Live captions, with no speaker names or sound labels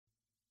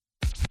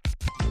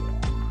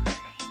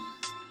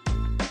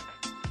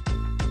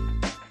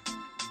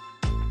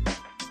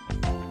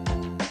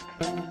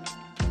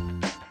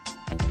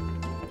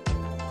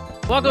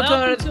Welcome to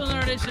another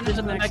edition of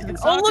the Mexican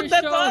Soccer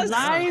Show.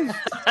 Live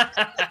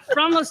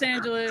from Los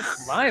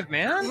Angeles. Live,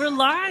 man. We're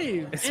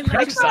live. It's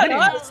pretty exciting.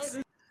 This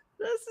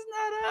is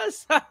not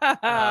us.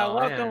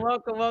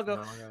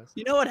 Welcome.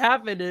 You know what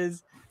happened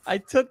is I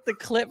took the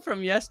clip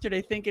from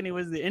yesterday thinking it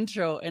was the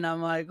intro, and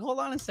I'm like, hold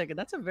on a second.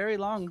 That's a very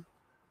long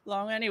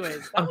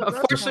anyways.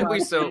 Unfortunately,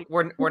 so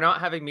we're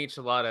not having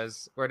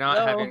micheladas. We're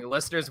not having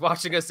listeners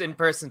watching us in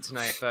person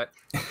tonight, but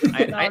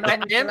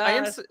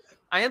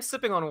I am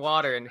sipping on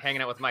water and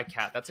hanging out with my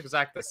cat. That's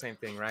exactly the same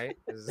thing, right?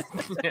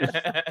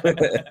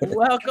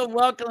 Welcome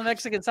to the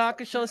Mexican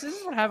Soccer Show. This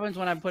is what happens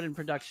when I put in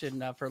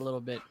production for a little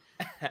bit.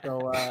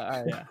 So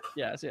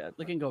yeah.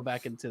 We can go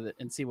back into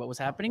and see what was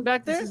happening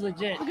back there. This is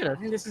legit. Look at us.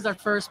 This is our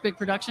first big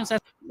production.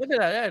 Look at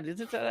that. Yeah,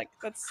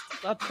 that's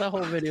the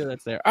whole video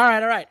that's there. All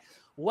right.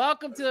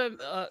 Welcome to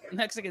the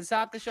Mexican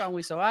Soccer Show. I'm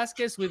Wiso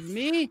Vazquez. With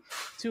me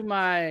to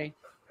my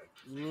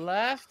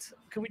left.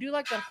 Can we do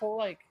like that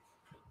whole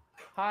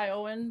hi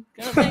Owen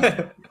kind of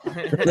thing?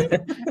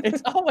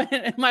 It's Owen,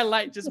 and my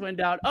light just went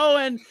down.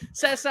 Owen,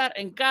 Cesar,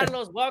 and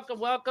Carlos,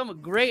 welcome. A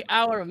great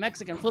hour of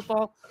Mexican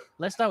football.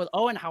 Let's start with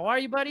Owen. How are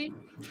you, buddy?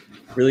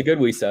 Really good,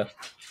 Wiso.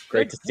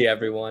 Great to see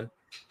everyone.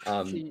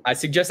 I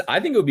think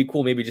it would be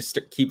cool maybe just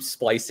to keep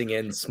splicing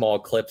in small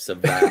clips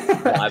of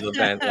that live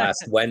event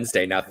last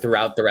Wednesday. Now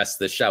throughout the rest of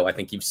the show, I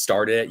think you've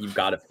started it. You've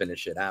got to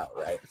finish it out,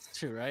 right? It's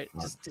true, right?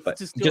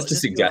 Just a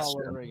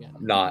suggestion.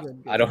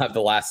 I don't have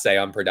the last say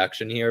on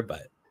production here,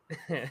 but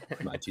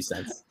my 2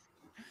 cents.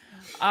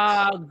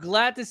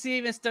 Glad to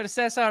see Mr.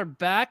 Cesar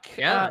back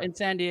in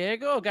San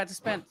Diego. Got to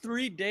spend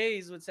 3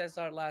 days with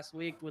Cesar last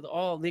week with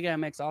all Liga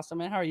MX. Awesome,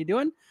 man. How are you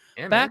doing?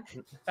 Yeah, back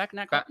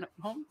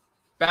home?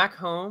 Back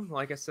home.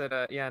 Like I said,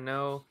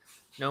 no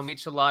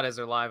micheladas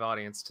or live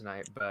audience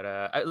tonight, but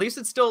at least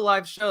it's still a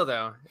live show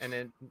though, and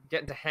then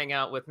getting to hang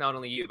out with not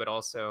only you but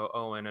also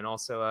Owen and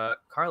also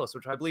Carlos,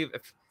 which I believe,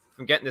 if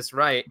I'm getting this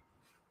right,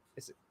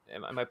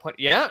 am I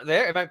pointing? Yeah,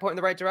 there. Am I pointing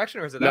the right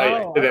direction, or is it?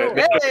 No.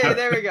 Hey,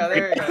 there we go.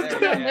 There.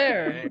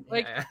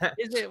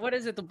 Is it? What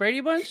is it? The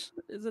Brady Bunch?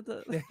 Is it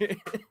the?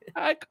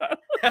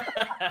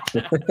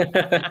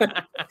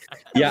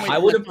 Yeah, I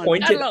would have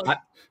pointed.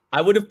 I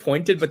would have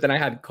pointed, but then I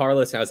had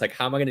Carlos, and I was like,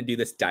 "How am I going to do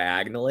this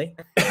diagonally?"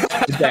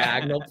 The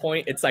diagonal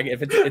point. It's like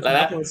if it's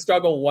not going to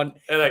struggle one.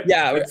 Like,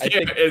 yeah, I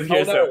think.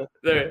 No. No!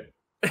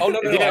 I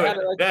had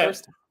it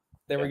first.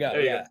 There we go.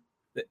 Yeah.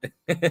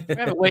 We're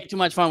having way too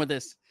much fun with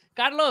this.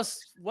 Carlos,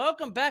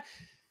 welcome back.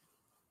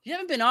 You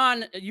haven't been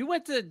on. You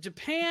went to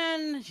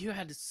Japan. You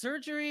had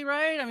surgery,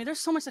 right? I mean, there's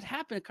so much that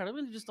happened, Carlos.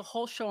 Just a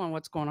whole show on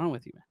what's going on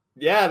with you, man.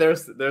 Yeah,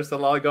 there's a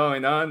lot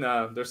going on.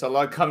 There's a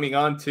lot coming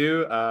on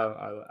too.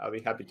 I'll be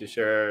happy to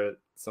share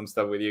some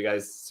stuff with you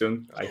guys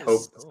soon. I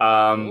hope.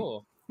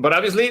 Cool. But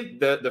obviously,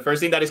 the first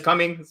thing that is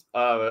coming,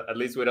 at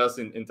least with us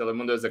in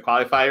Telemundo, is the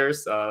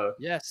qualifiers.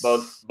 Yes.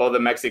 Both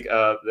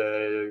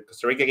the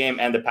Costa Rica game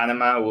and the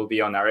Panama will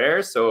be on our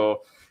air.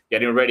 So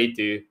getting ready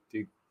to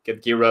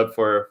get geared up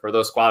for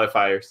those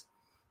qualifiers.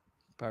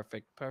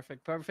 Perfect.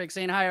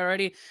 Saying hi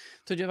already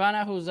to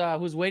Giovanna,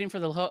 who's waiting for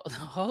the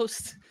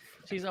host.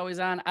 She's always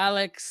on.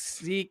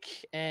 Alex,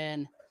 Zeke,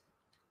 and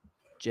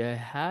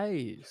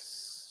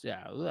Jehais.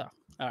 Yeah. All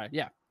right.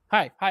 Yeah.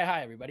 Hi,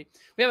 everybody.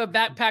 We have a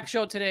backpack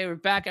show today. We're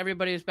back.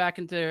 Everybody is back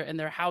in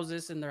their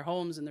houses, in their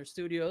homes, in their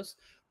studios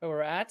where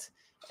we're at,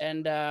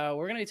 and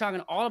we're gonna be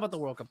talking all about the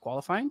World Cup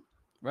qualifying,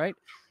 right?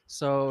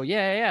 So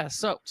yeah.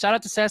 So shout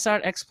out to Cesar,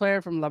 ex-player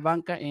from La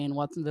Banca in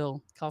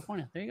Watsonville,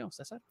 California. There you go,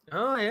 Cesar.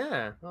 Oh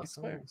yeah.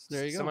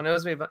 There you go. Someone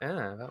knows me about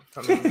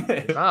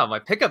wow, my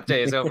pickup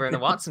day is over in the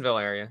Watsonville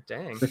area.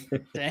 Dang.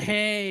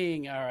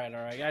 All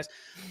right, guys.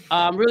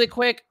 Really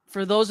quick,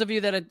 for those of you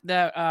that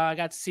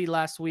got to see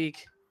last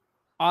week,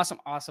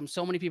 awesome.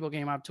 So many people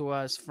came up to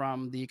us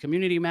from the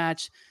community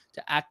match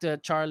to Acta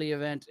Charlie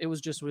event. It was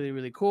just really,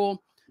 really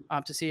cool.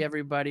 To see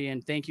everybody,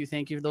 and thank you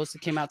for those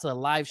that came out to the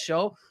live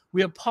show.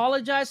 We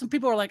apologize. Some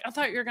people were like, I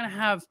thought you were gonna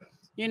have,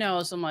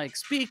 some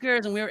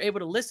speakers, and we were able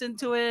to listen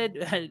to it.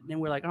 And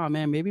we're like, oh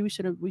man, maybe we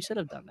should have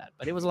done that.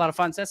 But it was a lot of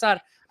fun.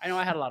 Cesar, I know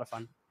I had a lot of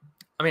fun.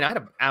 I mean, I had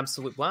an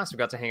absolute blast. We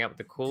got to hang out with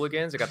the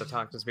Cooligans. We got to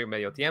talk to some people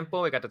Medio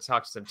Tiempo. We got to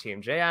talk to some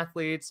TMJ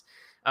athletes.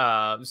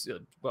 What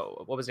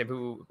was his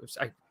name?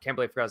 I can't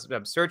believe I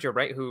forgot. Sergio,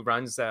 right? Who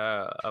runs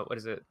what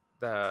is it?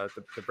 The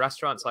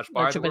restaurant /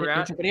 bar that we're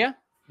at.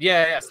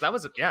 Yeah. So that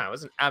was it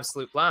was an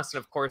absolute blast. And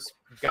of course,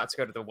 got to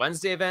go to the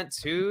Wednesday event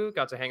too.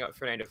 Got to hang out with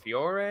Fernando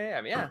Fiore.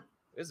 I mean, it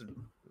was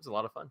a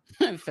lot of fun.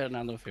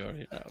 Fernando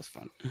Fiore, that was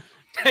fun.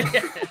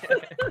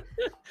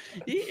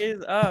 He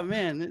is. Oh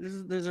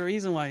man, there's a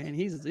reason why, and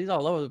he's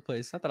all over the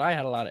place. Not that I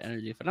had a lot of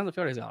energy. Fernando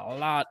Fiore has a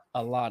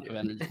lot of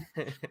energy.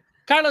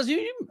 Carlos,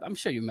 I'm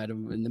sure you met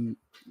him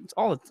it's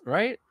all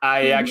right.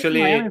 I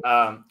actually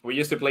we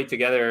used to play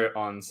together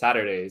on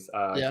Saturdays.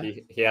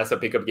 He has a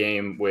pickup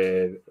game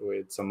with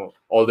some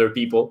older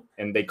people,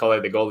 and they call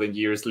it the Golden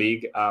Years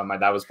League. My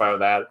dad was part of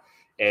that,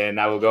 and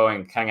I would go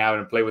and hang out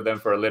and play with them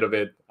for a little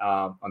bit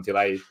until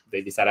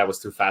they decided I was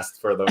too fast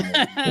for them.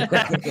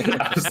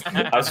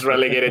 I was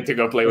relegated to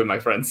go play with my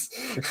friends.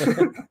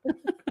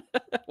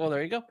 Well,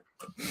 there you go.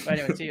 But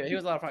anyway, he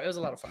was a lot of fun. It was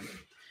a lot of fun.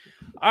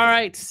 All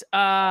right,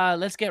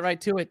 let's get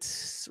right to it.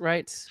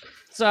 Right.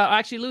 So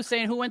actually, Lou's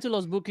saying, who went to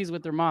Los Bukis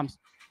with their moms?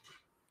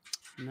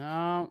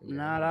 No,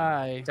 not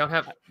I. Don't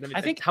have.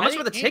 I think how much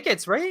were the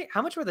tickets, right?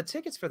 How much were the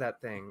tickets for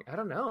that thing? I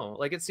don't know.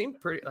 Like it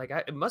seemed pretty. Like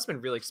it must have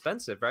been really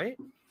expensive, right?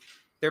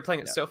 They were playing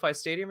at SoFi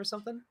Stadium or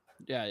something.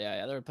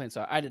 Yeah. They were playing.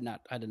 So I did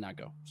not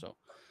go. So,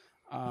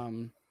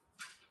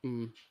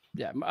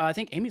 yeah. I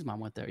think Amy's mom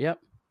went there. Yep.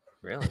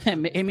 Really?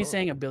 Amy's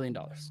saying $1 billion.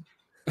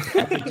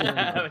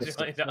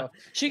 So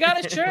she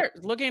got a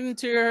shirt. Looking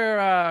into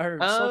her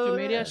social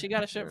media, she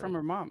got a shirt from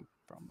her mom.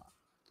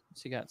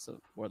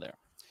 We're there.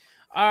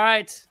 All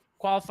right,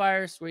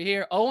 qualifiers. We're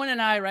here. Owen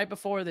and I, right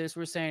before this,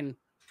 we're saying,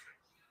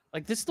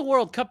 like, the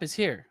World Cup is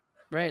here,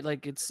 right?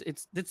 Like it's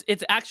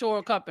actual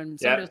World Cup, and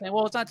somebody was saying,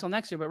 well, it's not till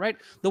next year, but right,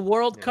 the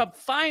World Cup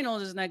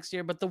finals is next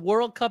year, but the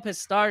World Cup has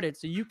started,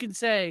 so you can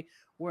say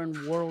we're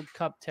in World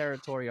Cup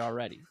territory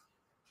already.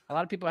 A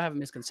lot of people have a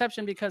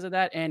misconception because of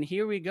that, and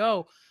here we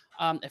go.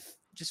 It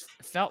just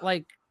felt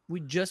like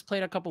we just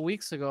played a couple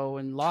weeks ago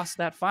and lost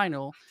that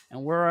final,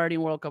 and we're already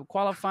in World Cup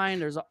qualifying.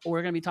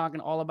 We're going to be talking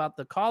all about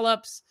the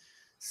call-ups.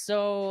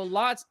 So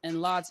lots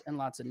and lots and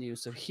lots of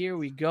news. So here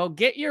we go.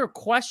 Get your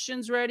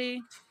questions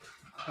ready.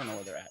 I don't know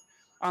where they're at.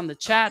 On the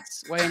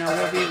chats. Well,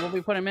 we'll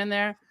be putting them in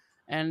there.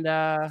 And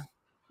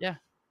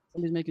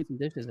somebody's making some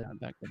dishes out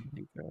back there, I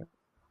think.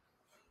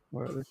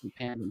 Or there's some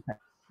pans and pans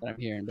that I'm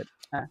hearing, but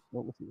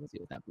we'll see what's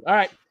happening. All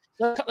right.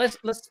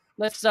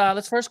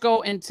 Let's first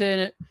go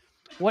into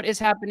what is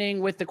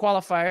happening with the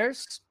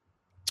qualifiers.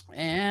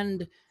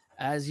 And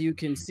as you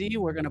can see,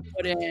 we're going to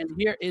put in,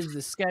 here is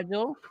the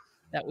schedule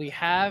that we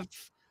have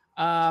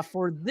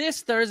for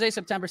this Thursday,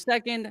 September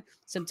 2nd,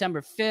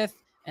 September 5th,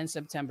 and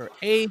September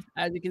 8th.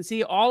 As you can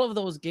see, all of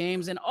those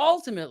games. And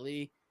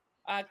ultimately,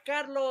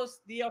 Carlos,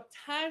 the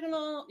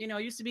Octagonal,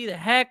 used to be the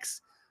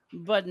Hex,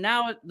 but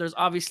now there's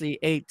obviously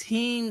 8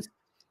 teams.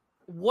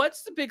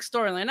 What's the big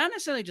storyline? Not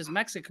necessarily just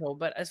Mexico,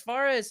 but as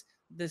far as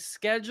the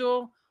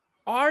schedule,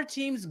 are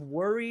teams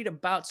worried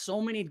about so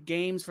many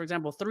games? For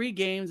example, 3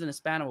 games in a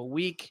span of a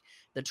week,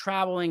 the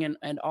traveling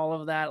and all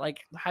of that.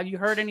 Like, have you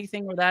heard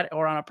anything with that?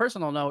 Or on a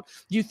personal note,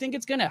 do you think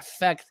it's going to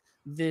affect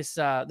this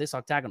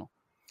Octagonal?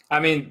 I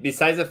mean,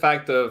 besides the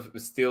fact of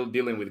still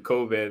dealing with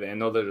COVID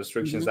and all the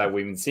restrictions that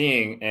we've been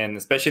seeing, and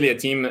especially a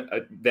team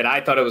that I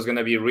thought it was going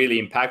to be really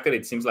impacted,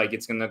 it seems like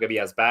it's not going to be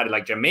as bad.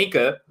 Like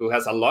Jamaica, who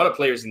has a lot of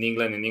players in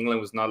England, and England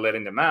was not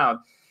letting them out.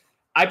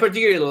 I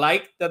particularly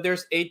like that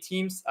there's 8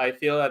 teams. I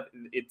feel that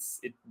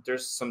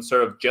there's some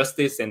sort of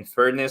justice and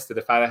fairness to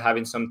the fact of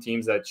having some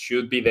teams that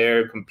should be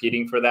there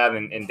competing for that,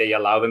 and they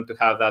allow them to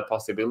have that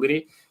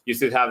possibility. You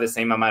still have the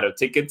same amount of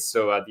tickets,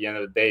 so at the end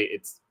of the day,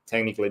 it's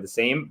technically the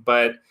same.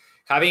 But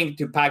having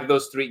to pack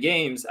those 3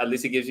 games, at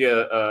least it gives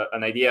you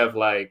an idea of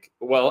like,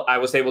 well, I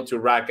was able to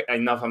rack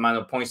enough amount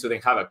of points to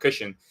then have a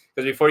cushion.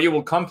 Because before you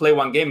will come play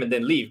one game and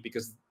then leave,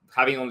 because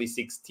having only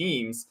 6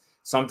 teams,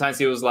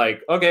 sometimes it was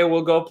like, okay,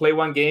 we'll go play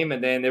one game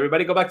and then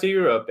everybody go back to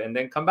Europe and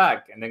then come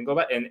back and then go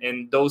back.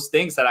 And those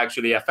things that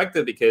actually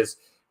affected, because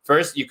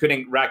first you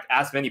couldn't rack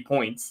as many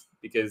points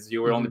because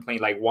you were only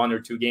playing like 1 or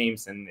 2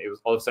 games, and it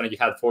was all of a sudden you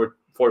had 4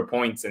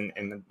 points in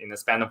a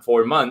span of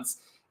 4 months.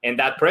 And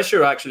that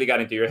pressure actually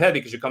got into your head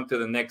because you come to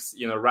the next,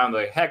 round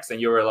of the Hex and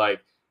you were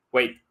like,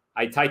 wait,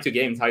 I tied 2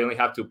 games. I only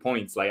have 2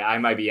 points. Like, I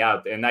might be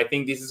out. And I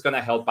think this is going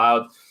to help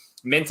out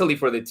mentally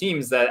for the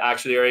teams that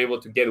actually are able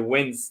to get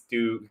wins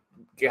to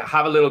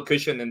have a little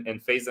cushion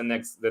and face the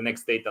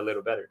next date a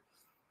little better.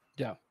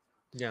 Yeah.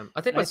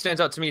 I think what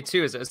stands out to me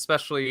too is,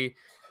 especially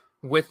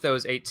with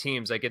those 8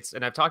 teams, like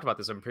and I've talked about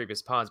this in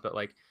previous pods, but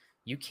like,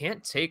 you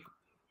can't take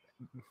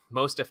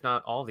most, if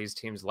not all, these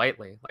teams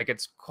lightly. Like,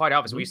 it's quite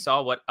obvious. We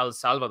saw what El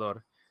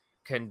Salvador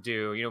can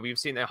do. We've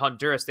seen that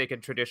Honduras, they can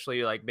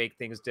traditionally like make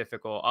things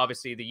difficult.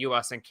 Obviously, the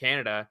U.S. and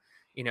Canada,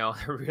 they're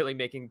really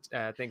making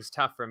things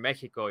tough for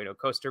Mexico.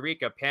 Costa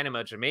Rica,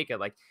 Panama, Jamaica.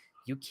 Like,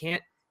 you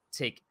can't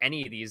take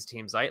any of these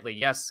teams lightly.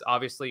 Yes,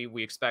 obviously,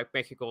 we expect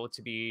Mexico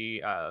to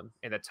be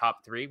in the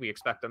top 3. We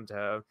expect them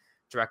to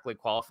directly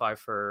qualify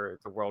for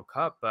the World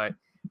Cup, but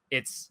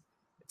it's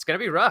going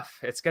to be rough.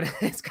 It's going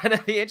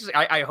to be interesting.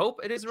 I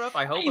hope it is rough.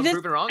 I hope I'm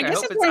proven wrong. I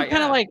hope it's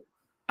kind of like,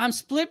 I'm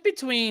split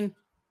between,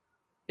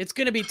 it's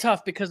going to be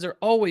tough because they're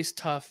always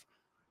tough,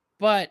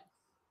 but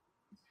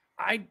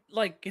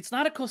it's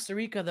not a Costa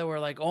Rica that we're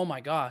like, oh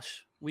my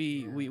gosh,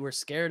 we were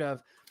scared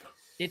of.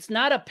 It's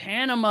not a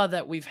Panama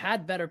that we've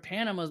had better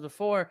Panamas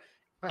before.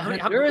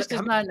 Honduras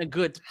is not in a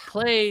good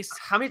place.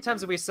 How many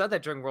times have we said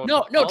that during World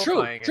Cup? No,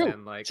 true.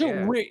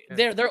 True.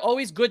 They're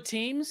always good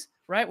teams,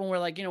 right? When we're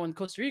like, in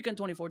Costa Rica in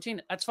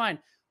 2014, that's fine.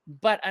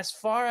 But as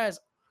far as,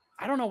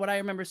 I don't know what I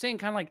remember saying,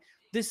 kind of like,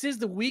 this is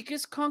the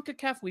weakest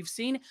CONCACAF we've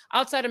seen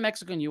outside of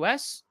Mexico and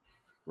U.S.,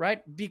 right?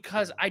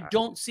 Because I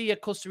don't see a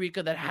Costa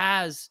Rica that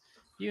has,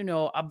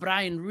 a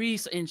Brian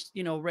Reese,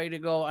 ready to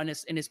go in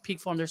his peak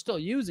form. They're still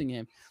using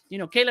him.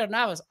 Keylor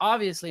Navas,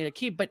 obviously a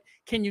key, but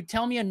can you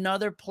tell me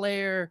another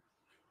player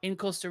in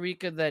Costa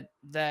Rica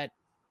that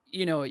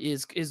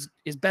is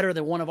better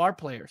than one of our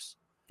players?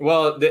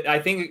 Well, I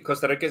think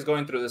Costa Rica is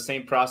going through the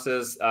same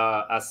process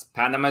as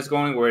Panama is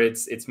going, where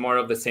it's more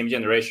of the same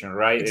generation,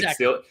 right?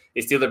 Exactly.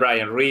 It's still the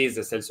Brian Ruiz,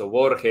 the Celso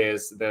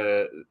Borges,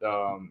 the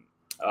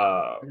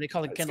they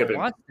call it Kendall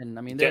Watson.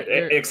 I mean,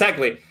 they're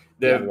exactly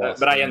the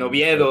Brian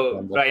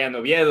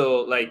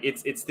Oviedo. Like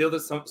it's still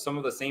some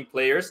of the same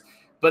players,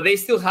 but they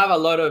still have a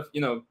lot of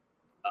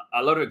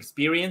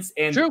experience.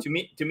 And to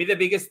me, the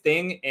biggest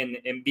thing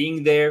in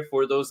being there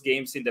for those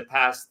games in the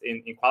past,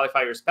 in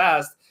qualifiers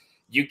past,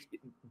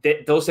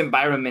 those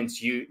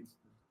environments,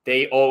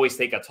 they always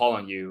take a toll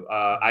on you.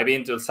 I've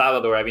been to El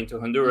Salvador, I've been to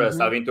Honduras,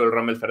 I've been to El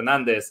Rommel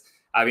Fernández,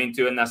 I've been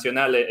to El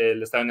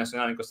Estadio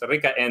Nacional in Costa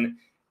Rica, and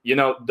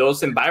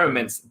those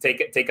environments take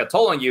a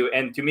toll on you.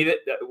 And to me,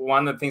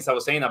 one of the things I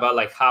was saying about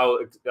like how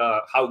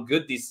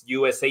good this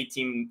USA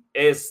team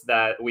is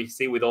that we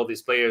see with all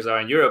these players are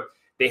in Europe,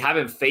 they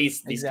haven't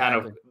faced these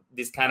kind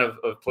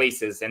of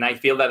places, and I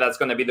feel that that's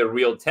going to be the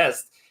real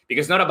test.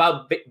 Because it's not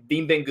about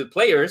being good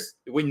players.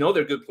 We know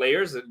they're good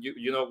players.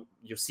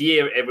 You see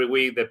every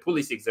week the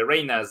Pulisic, the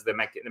Reynas, the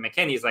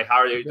McKennies. Like, how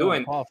are you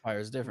doing?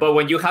 Qualifiers different. But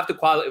when you have to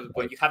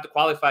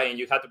qualify and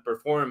you have to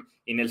perform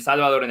in El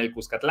Salvador and El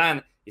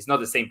Cuscatlán, it's not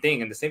the same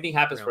thing. And the same thing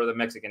happens for the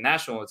Mexican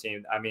national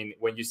team. I mean,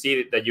 when you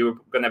see that you're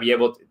going to be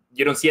able to,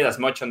 you don't see it as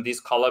much on this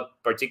call-up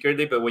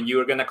particularly, but when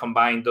you're going to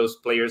combine those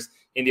players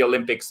in the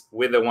Olympics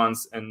with the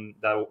ones and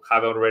that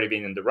have already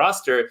been in the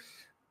roster,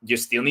 you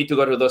still need to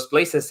go to those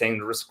places,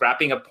 and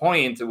scrapping a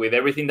point with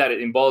everything that it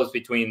involves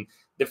between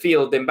the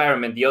field, the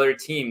environment, the other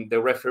team,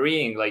 the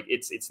refereeing. Like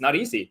it's not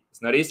easy.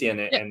 It's not easy,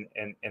 and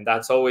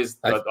that's always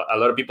a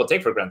lot of people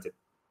take for granted.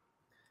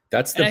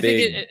 That's the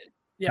big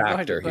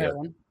factor here.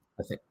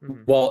 I think.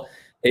 Well,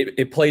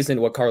 it plays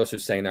into what Carlos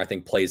was saying. I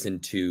think plays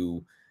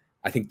into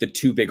the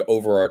two big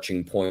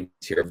overarching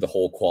points here of the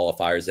whole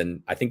qualifiers,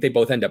 and I think they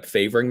both end up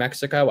favoring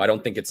Mexico. I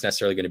don't think it's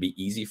necessarily going to be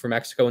easy for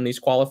Mexico in these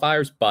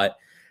qualifiers, but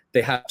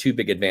they have two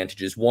big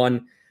advantages.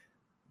 One,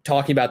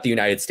 talking about the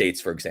United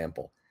States, for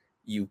example,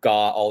 you've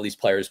got all these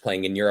players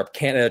playing in Europe,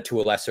 Canada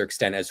to a lesser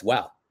extent as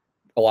well.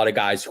 A lot of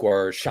guys who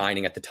are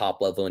shining at the top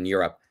level in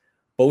Europe.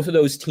 Both of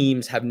those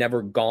teams have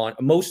never gone,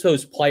 most of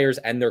those players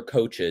and their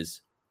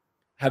coaches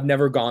have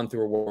never gone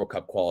through a World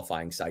Cup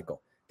qualifying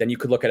cycle. Then you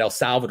could look at El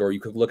Salvador, you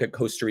could look at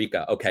Costa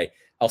Rica. Okay,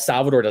 El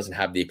Salvador doesn't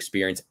have the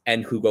experience,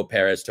 and Hugo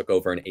Perez took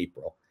over in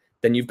April.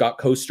 Then you've got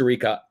Costa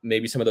Rica,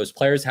 maybe some of those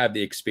players have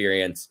the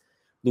experience.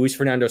 Luis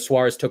Fernando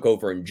Suarez took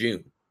over in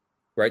June,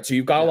 right? So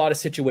you've got a lot of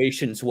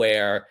situations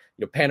where,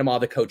 Panama,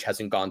 the coach,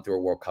 hasn't gone through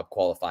a World Cup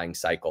qualifying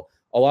cycle.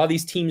 A lot of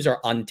these teams are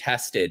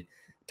untested.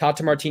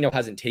 Tata Martino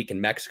hasn't taken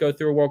Mexico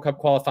through a World Cup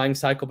qualifying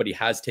cycle, but he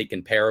has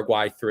taken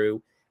Paraguay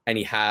through, and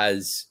he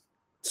has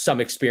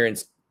some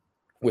experience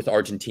with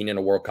Argentina in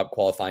a World Cup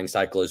qualifying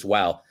cycle as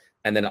well.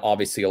 And then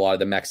obviously a lot of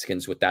the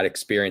Mexicans with that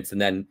experience. And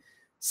then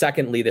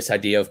secondly, this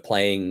idea of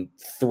playing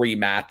 3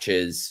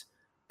 matches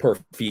per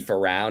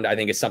FIFA round, I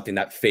think is something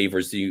that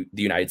favors the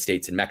United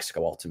States and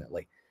Mexico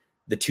ultimately.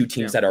 The two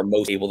teams that are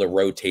most able to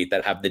rotate,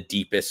 that have the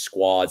deepest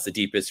squads, the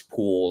deepest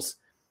pools,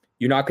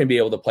 you're not going to be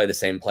able to play the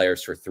same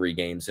players for 3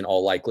 games in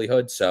all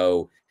likelihood.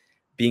 So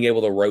being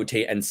able to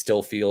rotate and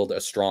still field a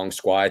strong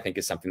squad, I think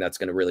is something that's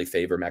going to really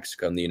favor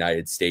Mexico and the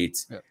United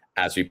States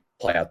as we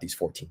play out these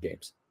 14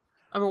 games.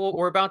 I mean,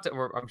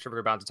 I'm sure we're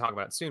about to talk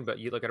about it soon, but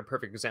you look at a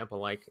perfect example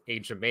like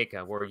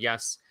Jamaica, where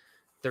yes,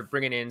 they're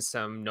bringing in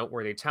some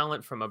noteworthy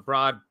talent from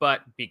abroad,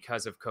 but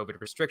because of COVID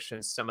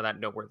restrictions, some of that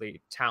noteworthy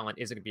talent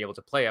isn't going to be able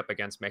to play up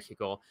against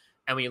Mexico.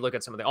 And when you look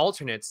at some of the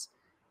alternates,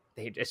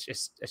 it's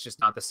just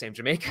not the same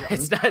Jamaica.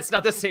 It's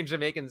not the same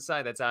Jamaican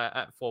side that's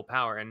at full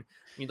power. And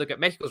when you look at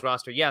Mexico's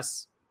roster,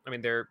 yes, I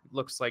mean, there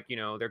looks like,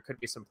 there could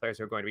be some players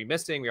who are going to be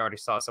missing. We already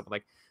saw someone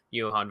like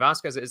Johan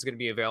Vazquez is going to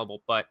be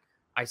available, but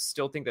I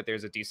still think that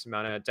there's a decent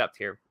amount of depth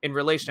here in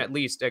relation, at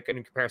least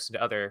in comparison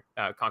to other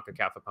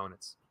CONCACAF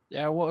opponents.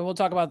 Yeah, we'll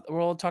talk about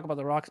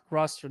the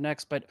roster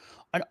next, but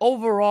on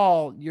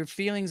overall, your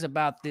feelings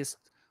about this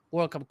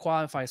World Cup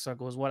qualifying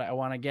cycle is what I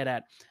want to get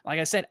at. Like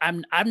I said,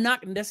 I'm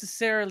not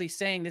necessarily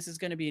saying this is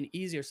going to be an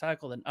easier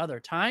cycle than other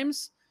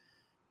times,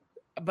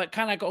 but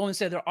kind of like Owen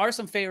said, there are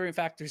some favoring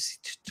factors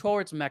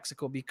towards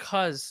Mexico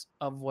because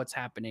of what's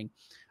happening.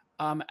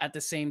 At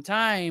the same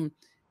time,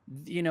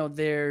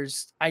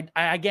 there's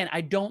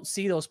I don't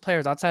see those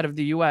players outside of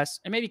the U.S.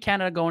 and maybe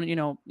Canada going,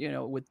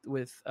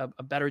 with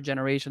a better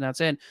generation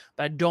that's in,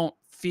 but I don't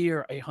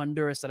fear a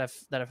Honduras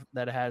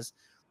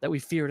that we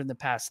feared in the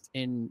past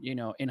in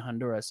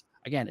Honduras.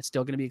 Again, it's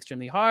still going to be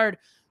extremely hard,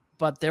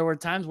 but there were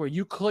times where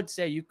you could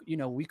say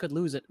we could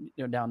lose it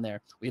down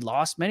there. We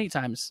lost many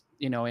times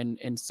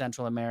in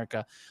Central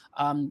America.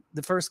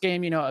 The first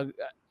game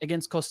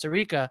against Costa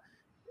Rica.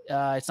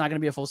 It's not going to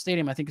be a full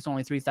stadium. I think it's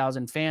only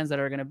 3,000 fans that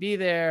are going to be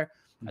there.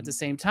 At the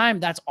same time,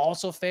 that's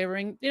also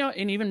favoring,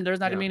 and even there's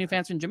not going to be any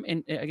fans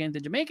against the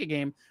Jamaica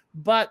game.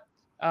 But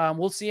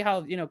we'll see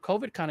how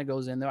COVID kind of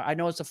goes in there. I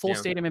know it's a full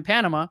stadium in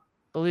Panama.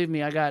 Believe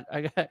me, I got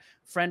a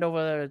friend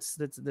over there.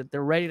 That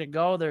they're ready to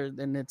go there,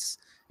 and it's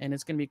going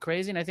to be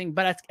crazy. And I think,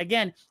 but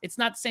again, it's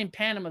not the same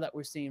Panama that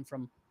we're seeing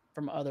from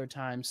other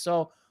times.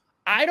 So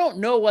I don't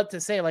know what to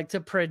say. Like,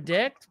 to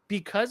predict,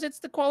 because it's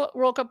the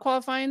World Cup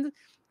qualifying,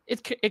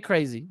 it's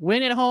crazy.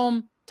 Win at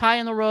home, tie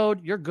on the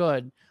road, you're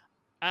good.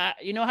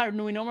 You know how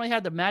we normally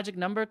have the magic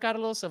number,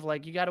 Carlos, of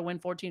like you got to win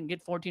 14,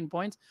 get 14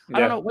 points. I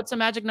don't know what's the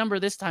magic number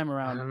this time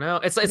around. I don't know.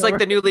 It's like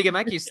the new Liga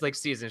MX like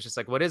season. It's just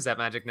like, what is that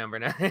magic number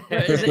now?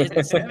 Is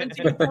it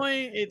 17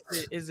 point?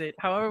 Is it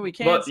however we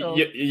can? But so,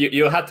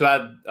 you have to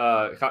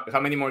add how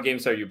many more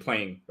games are you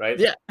playing, right?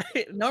 Yeah.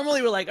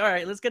 Normally we're like, all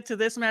right, let's get to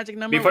this magic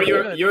number. Before you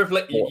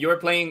were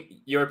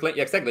playing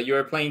exactly. You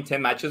were playing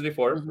 10 matches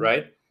before,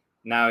 right?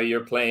 Now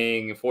you're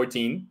playing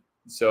 14,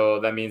 so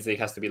that means it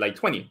has to be like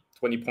 20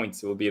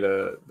 points will be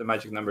the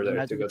magic number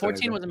there.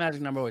 14 was the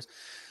magic number always.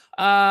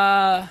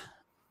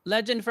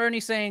 Legend Fernie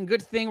saying,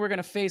 good thing we're going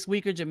to face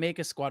weaker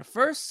Jamaica squad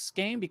first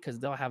game because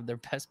they'll have their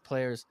best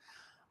players.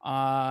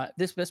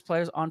 This best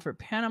players on for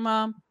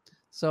Panama.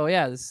 So,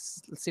 yeah,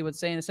 let's see what's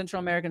saying. The Central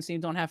American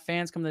teams don't have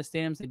fans come to the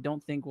stadiums. They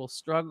don't think we'll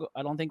struggle.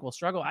 I don't think we'll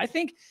struggle. I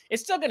think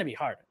it's still going to be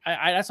hard.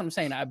 That's what I'm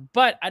saying.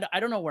 But I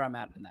don't know where I'm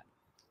at in that.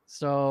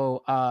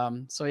 So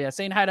yeah,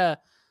 saying hi to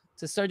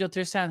Sergio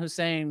Tristan, who's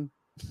saying,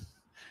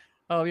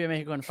 oh, you're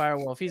Mexico and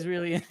Firewolf. He's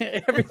really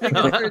everything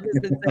Sergio's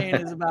been saying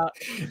is about.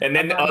 And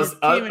then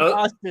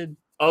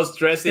us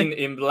dressing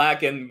in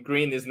black and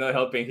green is not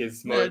helping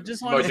his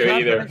mojo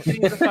either.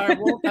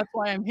 That's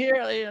why I'm here.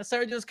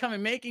 Sergio's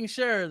coming, making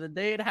sure the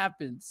day it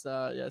happens.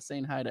 Yeah,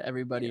 saying hi to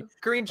everybody.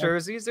 Green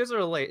jerseys. There's a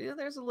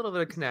little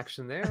bit of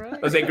connection there, right? I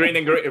was like green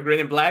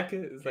and black.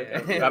 It's like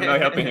I'm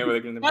not helping him with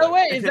the green and black. By the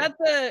way, is that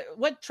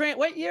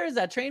what year is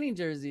that training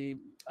jersey?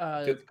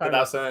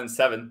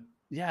 2007.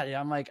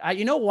 Yeah. I'm like,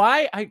 you know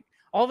why?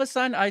 All of a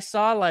sudden I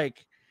saw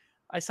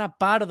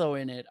Bardo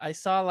in it. I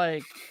saw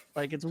like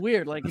it's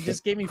weird. Like it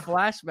just gave me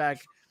flashback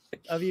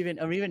of even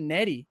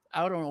Nettie.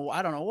 I don't know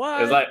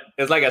why.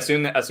 It's like as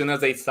soon as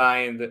they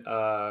signed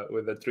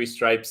with the 3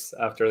 stripes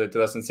after the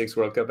 2006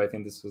 World Cup, I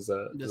think this was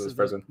the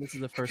first one. This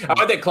is the first one. I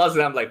went to the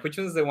closet. I'm like, which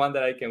one's the one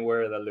that I can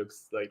wear that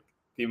looks like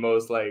the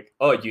most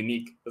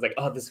unique? It's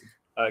like, this.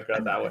 I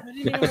grabbed that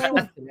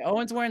one.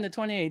 Owen's wearing the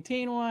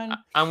 2018 one.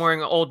 I'm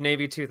wearing Old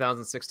Navy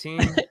 2016.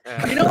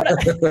 You know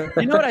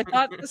what I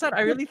thought?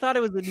 I really thought it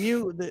was the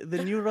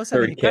new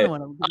Rosa Mexicana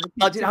one.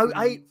 Dude,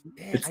 I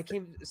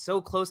came so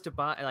close to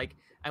buy. Like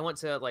I went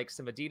to like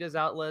some Adidas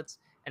outlets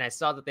and I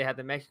saw that they had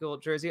the Mexico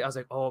jersey. I was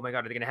like, oh my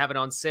god, are they gonna have it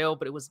on sale?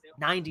 But it was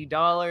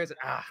 $90.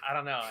 I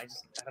don't know. I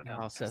don't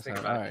know. Cesar.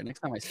 All right,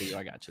 next time I see you,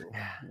 I got you.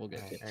 We'll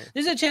get you.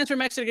 This is a chance for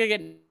Mexico to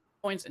get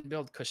points and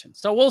build cushion.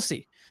 So we'll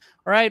see.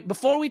 All right.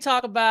 Before we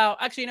talk about,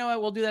 actually, you know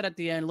what? We'll do that at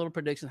the end. A little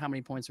prediction how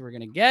many points we're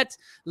going to get.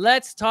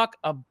 Let's talk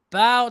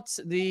about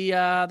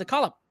the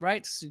call-up,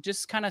 right? So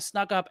just kind of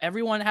snuck up.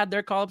 Everyone had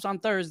their call-ups on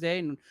Thursday,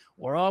 and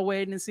we're all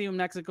waiting to see when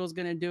Mexico's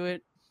going to do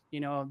it. You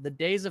know, the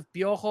days of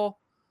Piojo,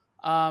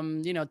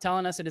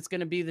 telling us that it's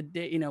going to be the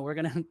day, we're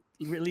going to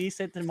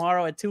release it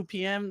tomorrow at 2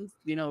 p.m.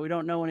 We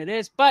don't know when it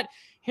is, but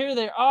here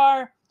they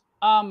are.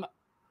 I'm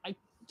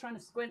trying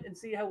to squint and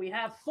see how we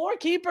have 4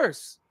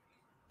 keepers.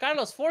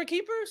 Carlos, 4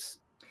 keepers?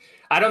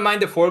 I don't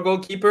mind the 4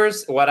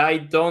 goalkeepers. What I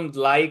don't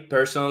like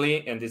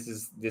personally, and this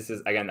is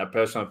again a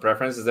personal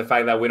preference, is the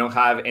fact that we don't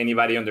have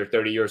anybody under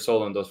 30 years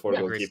old on those 4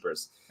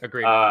 goalkeepers.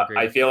 Agreed.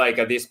 I feel like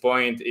at this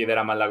point, either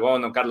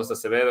Amalagón or Carlos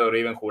Acevedo or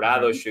even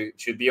Jurado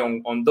should be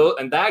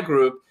on that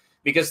group,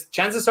 because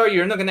chances are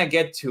you're not gonna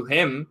get to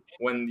him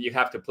when you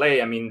have to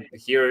play. I mean,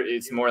 here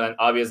it's more than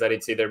obvious that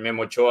it's either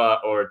Memo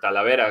Ochoa or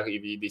Talavera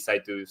if you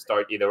decide to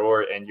start either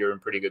or, and you're in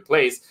pretty good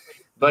place.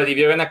 But if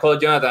you're going to call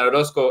Jonathan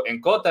Orozco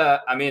and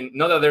Cota, I mean,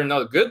 not that they're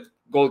not good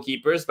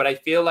goalkeepers, but I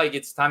feel like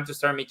it's time to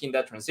start making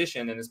that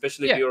transition. And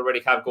especially if you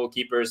already have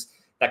goalkeepers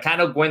that kind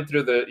of went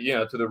through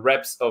to the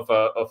reps of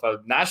a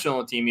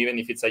national team, even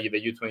if it's at the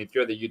U23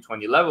 or the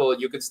U20 level,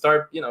 you could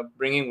start,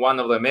 bringing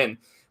one of them in.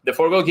 The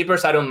 4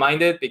 goalkeepers, I don't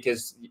mind it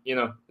because,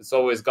 it's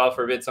always, God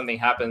forbid, something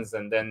happens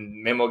and then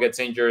Memo gets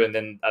injured. And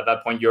then at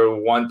that point, you're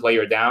 1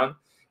 player down.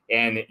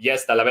 And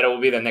yes, Talavera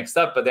will be the next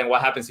up, but then what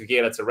happens if he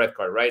gets a red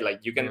card, right? Like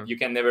you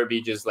can never be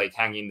just like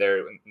hanging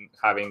there and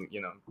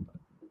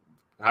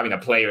having a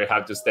player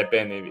have to step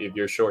in if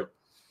you're short.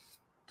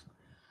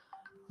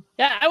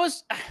 Yeah,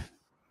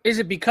 is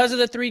it because of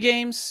the 3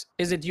 games?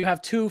 Is it you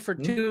have 2 for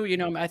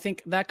 2? I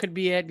think that could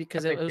be it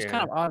because it was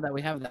kind of odd that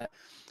we have that.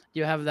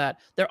 You have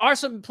that. There are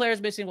some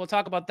players missing. We'll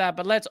talk about that,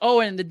 but let's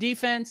Owen, the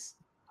defense,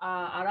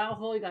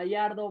 Araujo,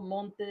 Gallardo,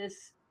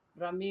 Montes,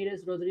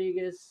 Ramirez,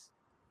 Rodriguez,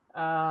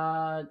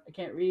 I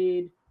can't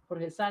read.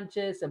 Jorge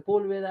Sanchez,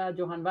 Sepulveda,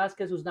 Johan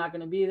Vazquez, who's not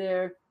going to be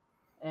there.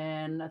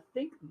 And I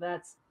think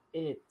that's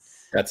it.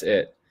 That's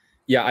it.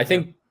 Yeah, I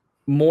think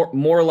more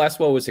or less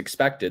what was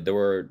expected.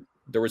 There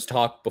was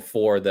talk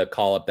before the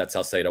call-up that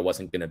Salcedo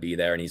wasn't going to be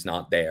there, and he's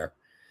not there.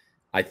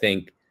 I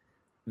think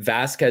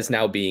Vazquez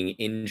now being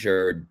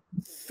injured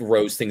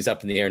throws things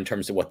up in the air in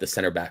terms of what the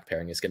center back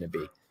pairing is going to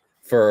be.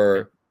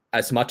 For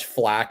as much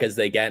flack as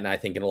they get, and I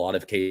think in a lot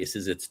of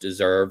cases it's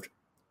deserved,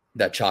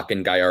 that Chuck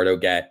and Gallardo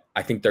get,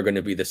 I think they're going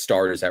to be the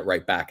starters at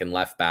right back and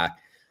left back.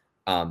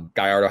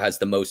 Gallardo has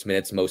the most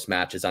minutes, most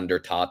matches under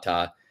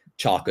Tata.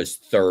 Chaka's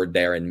third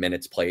there in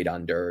minutes played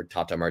under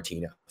Tata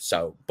Martino.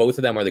 So both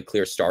of them are the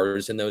clear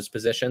starters in those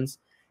positions.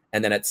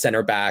 And then at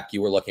center back,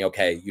 you were looking,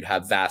 okay, you'd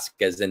have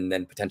Vazquez and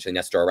then potentially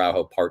Nestor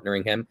Araujo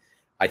partnering him.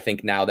 I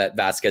think now that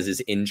Vazquez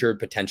is injured,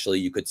 potentially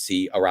you could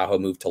see Araujo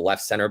move to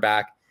left center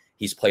back.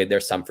 He's played there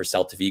some for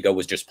Celta Vigo,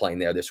 was just playing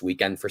there this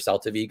weekend for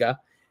Celta Vigo.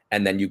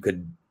 And then you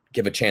could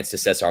give a chance to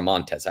Cesar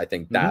Montes. I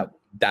think that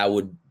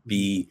would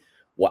be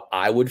what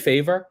I would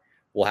favor.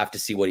 We'll have to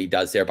see what he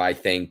does there, but I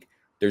think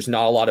there's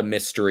not a lot of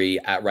mystery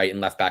at right and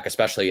left back,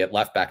 especially at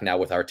left back now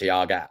with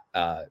Arteaga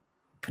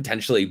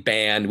potentially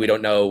banned. We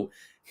don't know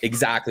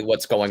exactly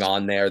what's going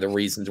on there, the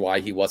reasons why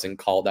he wasn't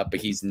called up,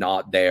 but he's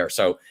not there.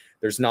 So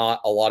there's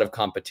not a lot of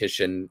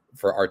competition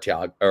for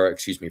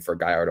Arteaga, for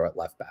Gallardo at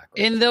left back.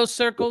 In those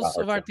circles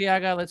of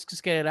Arteaga, let's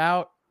just get it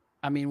out.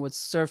 I mean, what's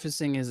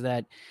surfacing is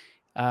that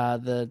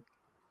the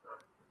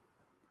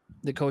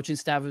coaching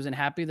staff wasn't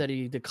happy that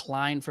he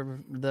declined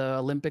for the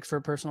Olympics for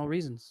personal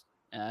reasons.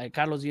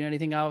 Carlos, you know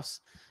anything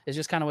else? It's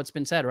just kind of what's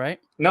been said, right?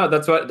 No,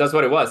 that's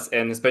what it was,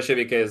 and especially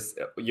because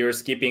you're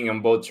skipping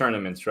on both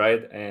tournaments,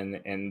 right?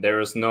 And there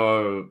was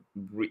no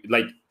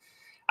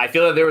I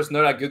feel that there was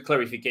not a good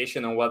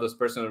clarification on what those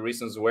personal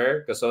reasons were,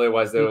 because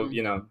otherwise they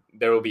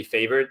will be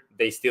favored.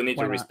 They still need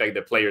to respect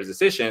the player's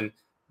decision.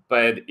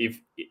 But if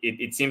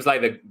it seems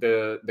like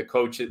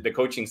the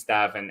coaching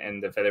staff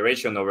and the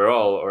federation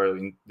overall, or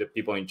the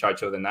people in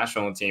charge of the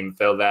national team,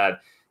 felt that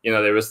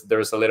there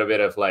was a little bit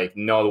of like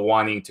not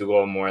wanting to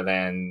go more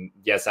than,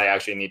 yes, I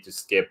actually need to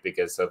skip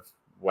because of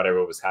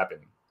whatever was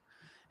happening.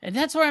 And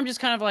that's where I'm just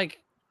kind of like,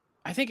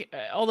 I think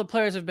all the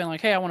players have been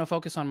like, hey, I want to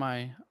focus on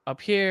my up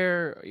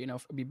here,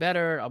 be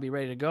better. I'll be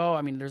ready to go.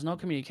 I mean, there's no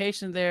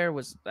communication there.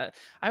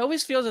 I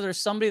always feel that there's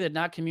somebody that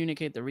not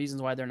communicate the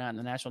reasons why they're not in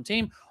the national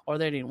team, or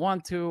they didn't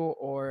want to,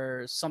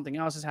 or something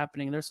else is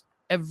happening. There's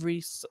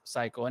every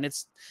cycle. And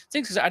it's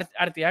because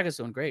Arteaga's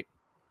doing great.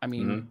 I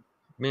mean,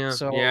 Yeah,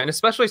 and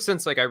especially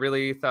since I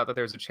really thought that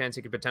there was a chance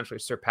he could potentially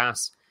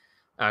surpass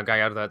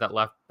Gallardo at that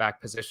left back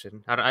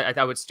position.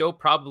 I would still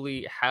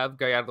probably have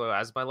Gallardo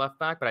as my left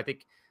back, but I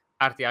think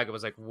Arteaga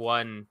was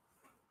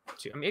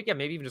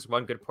maybe even just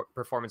one good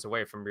performance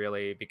away from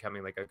really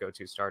becoming like a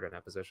go-to starter in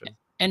that position.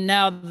 And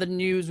now the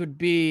news would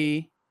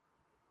be,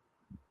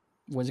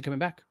 when's he coming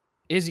back?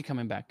 Is he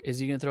coming back? Is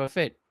he going to throw a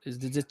fit?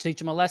 Did it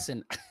teach him a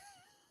lesson?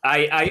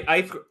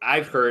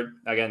 I've heard,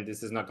 again,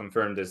 this is not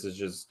confirmed. This is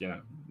just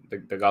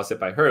the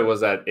gossip I heard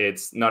was that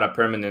it's not a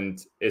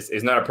permanent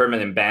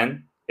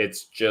ban.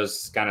 It's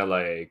just kind of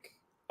like,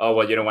 oh,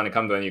 well, you don't want to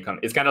come, then you come.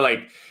 It's kind of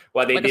like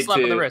what they did a slap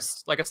on the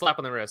wrist, like a slap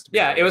on the wrist.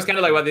 Yeah, it was kind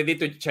of like what they did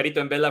to Charito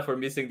and Vela for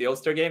missing the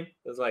All-Star game.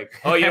 It was like,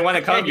 oh, you don't want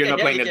to come, you're not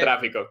playing the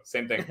Tráfico.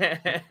 Same thing.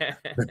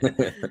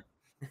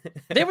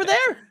 They were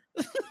there.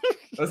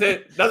 That's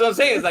what I'm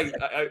saying. It's like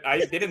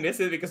I didn't miss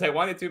it because I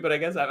wanted to, but I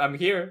guess I'm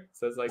here.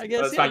 So it's like,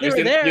 that's fine.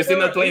 You're still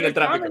not playing the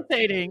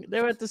Tráfico.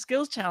 They were at the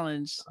skills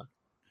challenge.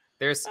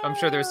 I'm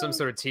sure there's some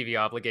sort of TV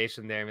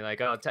obligation there. I mean, like,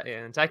 oh,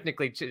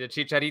 technically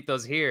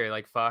Chicharito's here,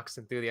 like Fox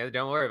and through the other.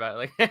 Don't worry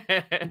about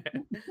it.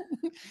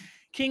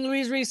 King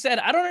Luis said,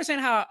 I don't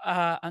understand how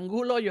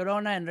Angulo,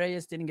 Llorona, and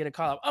Reyes didn't get a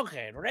call up.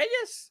 Okay,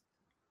 Reyes?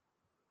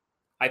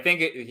 I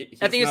think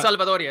it's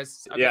Salvador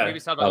Reyes. Yeah, maybe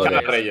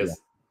Salvador Reyes.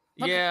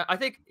 Yeah, I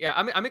think,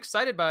 I'm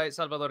excited by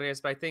Salvador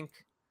Reyes, but I think,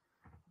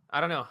 I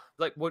don't know,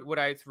 like, would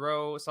I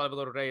throw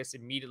Salvador Reyes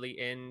immediately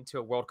into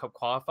a World Cup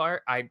qualifier?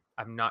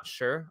 I'm not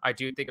sure. I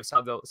do think if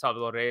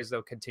Salvador Reyes,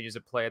 though, continues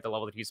to play at the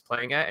level that he's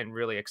playing at and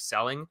really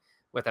excelling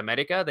with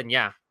America, then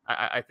yeah,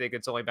 I think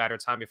it's only a matter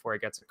of time before he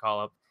gets a call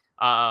up.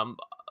 I'm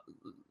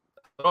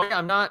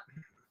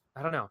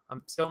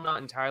still not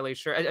entirely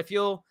sure.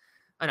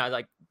 I know,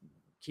 like,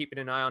 keeping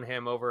an eye on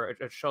him over at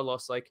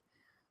Xolos, like,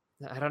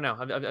 I don't know.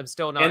 I'm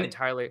still not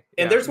entirely.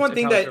 And there's one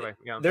thing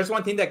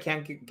that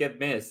can't get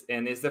missed,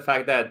 and it's the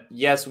fact that,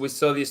 yes, we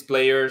saw these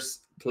players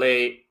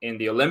play in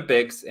the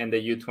Olympics and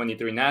the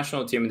U23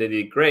 national team. They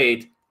did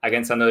great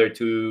against another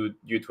two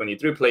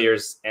U23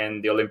 players,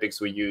 and the Olympics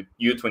with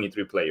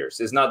U23 players.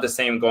 It's not the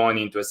same going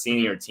into a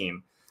senior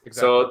team.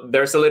 Exactly. So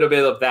there's a little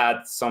bit of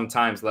that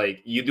sometimes.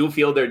 Like, you do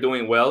feel they're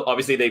doing well.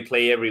 Obviously, they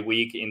play every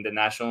week in the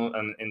national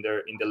and in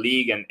the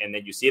league, and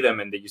then you see them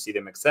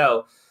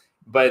excel.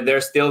 But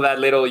there's still that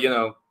little,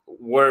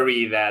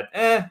 worry that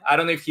I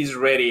don't know if he's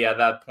ready at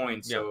that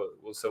point. So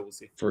we'll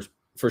see.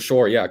 For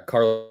sure, yeah.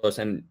 Carlos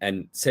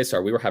and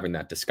Cesar, we were having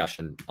that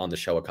discussion on the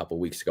show a couple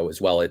of weeks ago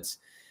as well. It's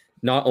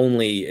not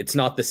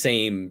the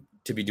same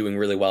to be doing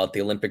really well at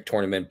the Olympic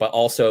tournament, but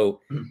also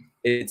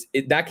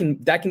that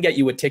can get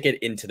you a ticket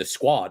into the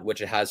squad, which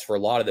it has for a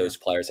lot of those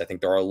players. I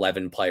think there are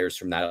 11 players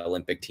from that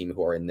Olympic team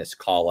who are in this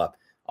call up.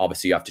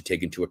 Obviously, you have to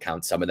take into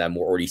account some of them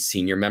were already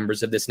senior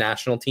members of this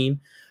national team.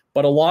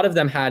 But a lot of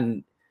them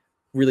hadn't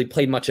really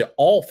played much at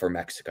all for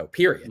Mexico,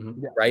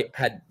 period, right?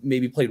 Had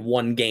maybe played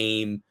 1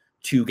 game,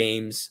 2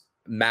 games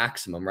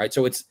maximum, right?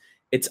 So it's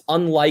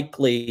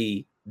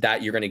unlikely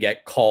that you're going to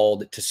get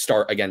called to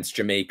start against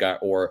Jamaica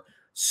or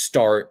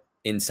start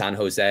in San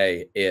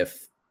Jose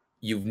if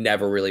you've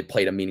never really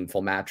played a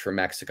meaningful match for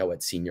Mexico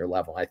at senior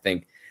level. I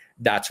think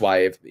that's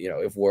why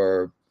if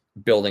we're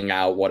building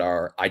out what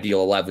our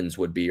ideal 11s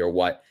would be or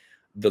what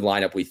the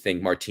lineup we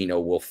think Martino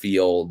will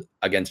field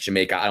against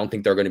Jamaica. I don't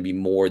think they're going to be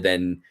more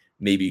than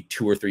maybe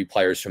 2 or 3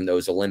 players from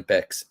those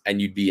Olympics, and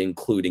you'd be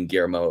including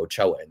Guillermo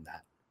Ochoa in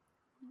that.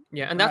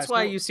 Yeah, and that's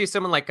why you see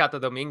someone like Cata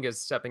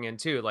Dominguez stepping in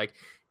too. Like,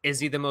 is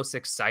he the most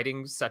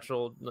exciting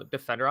central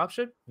defender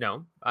option?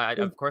 No.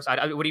 Of course.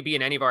 Would he be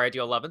in any of our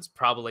ideal 11s?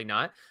 Probably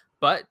not.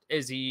 But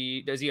is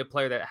he a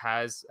player that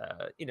has,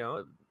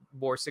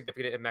 more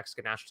significant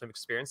Mexican national team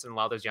experience than a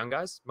lot of those young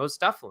guys?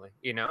 Most definitely,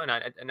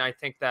 and I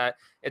think that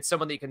it's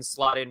someone that you can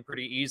slot in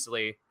pretty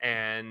easily.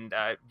 And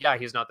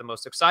he's not the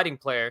most exciting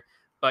player,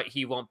 but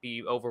he won't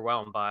be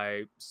overwhelmed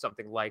by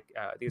something like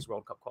these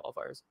World Cup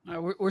qualifiers.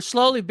 We're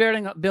slowly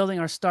building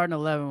our starting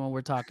 11 when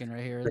we're talking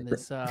right here in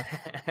this.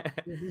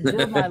 This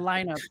is my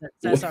lineup that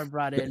Cesar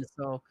brought in.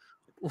 So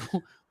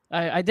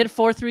I did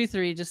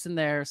 4-3-3 just in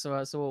there.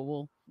 So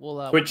we'll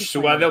which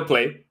what they'll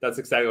play. That's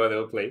exactly what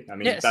they'll play. I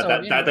mean,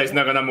 that is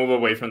not gonna move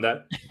away from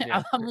that.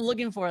 Yeah. I'm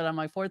looking for it. I'm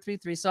like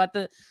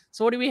 4-3-3.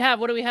 So what do we have?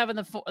 What do we have in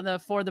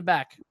the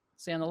back?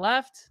 Say on the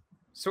left.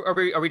 So are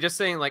we just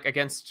saying like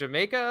against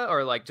Jamaica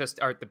or like just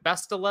are the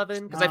best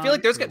 11? Because I feel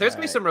like there's gonna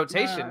be some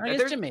rotation.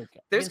 Jamaica.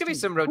 There's gonna be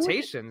some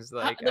rotations.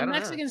 Like the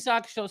Mexican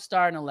Soccer Show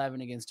starting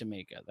 11 against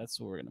Jamaica. That's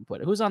where we're gonna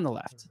put it. Who's on the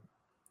left?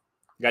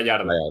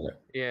 Gallardo.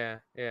 Yeah.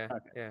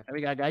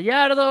 We got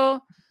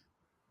Gallardo.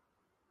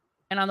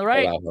 And on the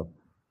right,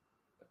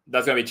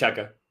 that's gonna be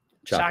Chaka.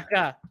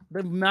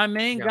 My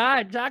main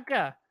guy,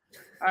 Chaka.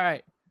 All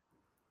right.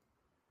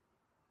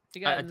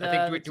 I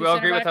think do we all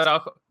agree with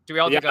Araujo? Do we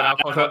all think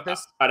Araujo and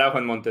Montes? Araujo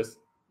and Montes.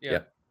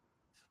 Yeah.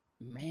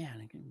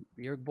 Man,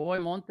 your boy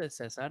Montes,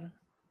 Cesar.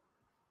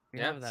 We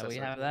have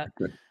that.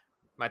 All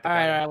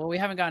right. Well, we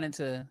haven't gotten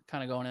into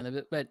kind of going in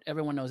it, but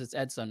everyone knows it's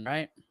Edson,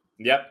 right?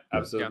 Yep,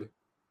 absolutely.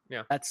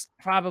 Yeah. That's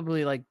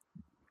probably like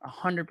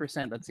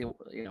 100%. That's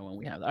when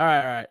we have that. All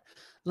right.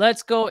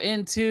 Let's go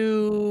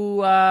into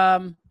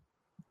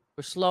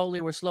we're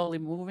slowly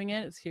moving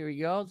it. Here we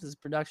go. This is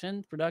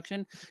production.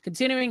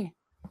 Continuing.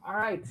 All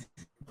right.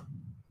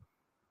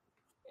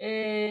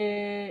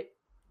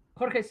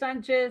 Jorge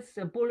Sanchez,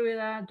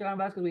 Sepúlveda, Johan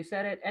Vazquez, we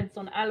said it.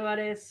 Edson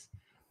Alvarez,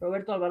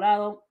 Roberto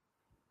Alvarado.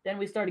 Then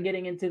we started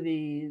getting into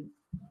the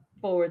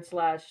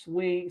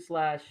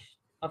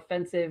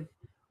forward/wing/offensive.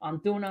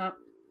 Antuna,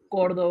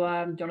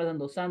 Córdoba, Jonathan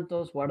Dos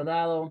Santos,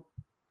 Guardado,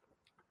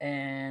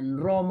 and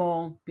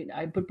Romo.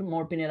 I put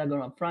more Pineda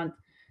going up front.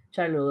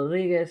 Charlie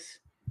Rodriguez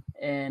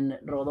and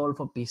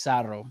Rodolfo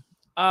Pizarro.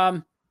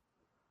 A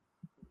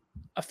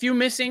few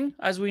missing,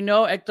 as we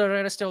know. Hector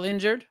Herrera still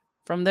injured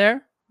from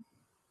there,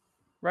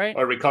 right?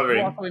 Or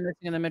recovering. Also missing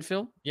in the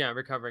midfield. Yeah,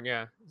 recovering.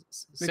 Yeah,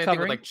 same thing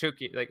with like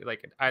Chucky, like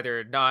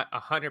either not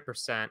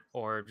 100%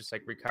 or just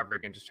like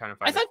recovering and just trying to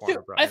find.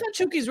 I thought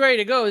Chucky's ready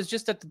to go. It's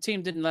just that the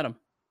team didn't let him.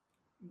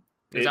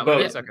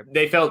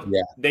 They felt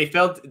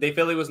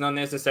it was not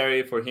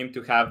necessary for him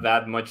to have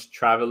that much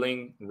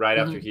traveling right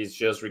after he's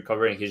just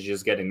recovering. He's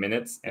just getting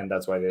minutes, and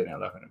that's why they didn't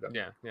allow him to go.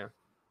 Yeah.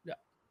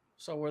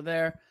 So we're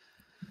there.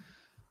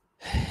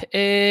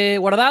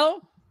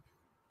 Guardado.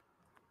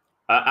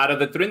 Out of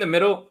the 3 in the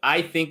middle,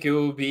 I think it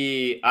will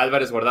be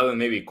Alvarez, Guardado, and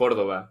maybe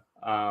Córdoba.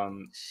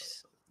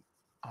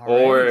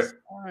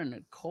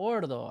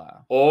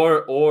 Córdoba.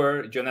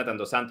 Or Jonathan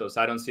Dos Santos.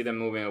 I don't see them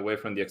moving away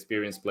from the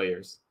experienced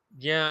players.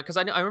 Yeah, because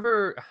I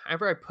remember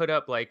I put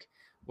up like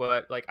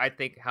what like I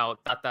think how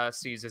Tata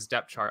sees his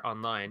depth chart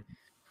online,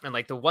 and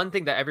like the one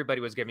thing that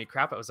everybody was giving me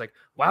crap, I was like,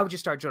 why would you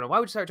start Jonah? I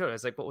was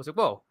like,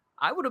 whoa,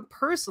 I wouldn't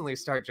personally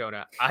start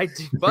Jonah.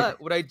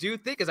 But what I do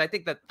think is I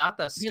think that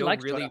Tata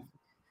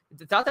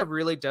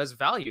really does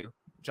value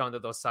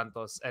Jonathan Dos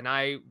Santos, and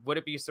I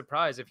wouldn't be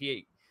surprised if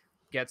he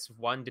gets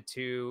 1 to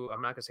 2.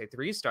 I'm not gonna say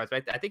 3 starts,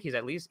 but I think he's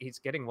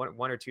getting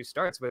one or 2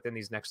 starts within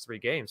these next 3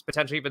 games,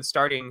 potentially even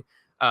starting.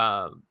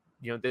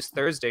 This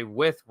Thursday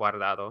with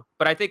Guardado.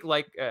 But I think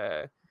like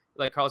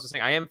Carlos was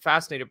saying, I am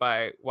fascinated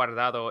by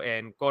Guardado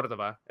and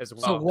Córdoba as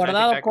well. So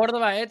Guardado,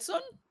 Córdoba, Edson?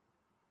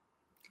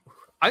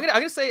 I'm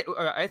gonna say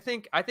I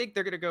think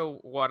they're gonna go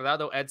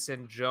Guardado,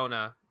 Edson,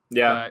 Jonah.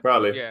 Yeah,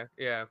 probably.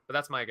 Yeah. But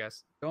that's my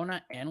guess.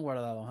 Jonah and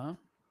Guardado, huh?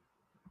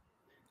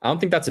 I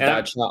don't think that's a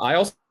bad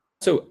shot.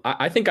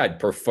 I think I'd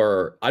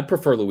prefer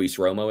Luis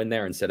Romo in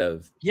there instead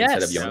of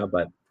Jonah,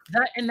 but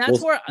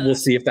we'll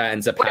see if that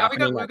ends up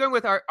happening. Are we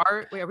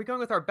going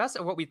with our best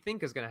or what we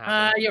think is going to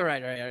happen? You're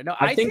right. No,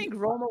 I think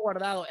Romo,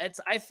 Guardado.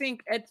 I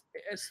think as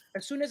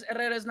soon as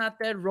Herrera is not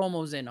there,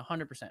 Romo's in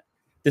 100%.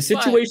 The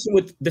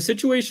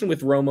situation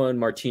with Romo and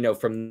Martino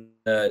from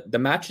the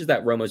matches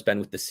that Romo's been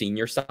with the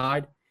senior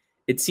side,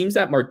 it seems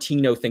that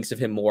Martino thinks of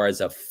him more as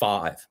a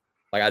 5,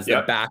 like as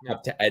the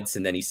backup to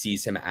Edson. Then he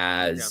sees him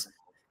as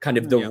kind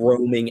of the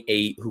roaming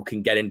 8 who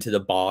can get into the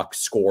box,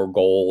 score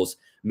goals,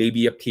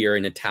 maybe appear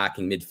in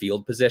attacking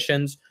midfield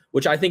positions,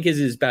 which I think is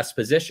his best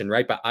position,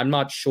 right? But I'm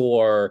not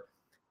sure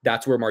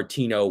that's where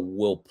Martino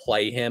will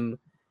play him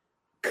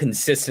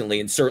consistently,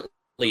 and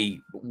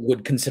certainly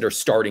would consider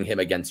starting him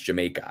against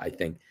Jamaica. I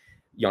think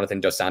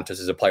Jonathan Dos Santos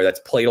is a player that's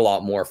played a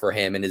lot more for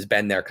him and has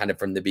been there kind of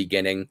from the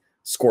beginning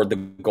scored the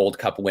Gold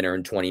Cup winner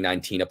in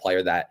 2019, a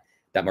player that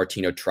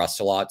Martino trusts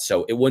a lot.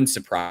 So it wouldn't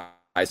surprise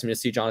me to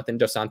see Jonathan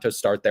Dos Santos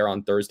start there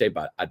on Thursday,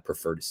 but I'd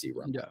prefer to see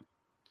Romo.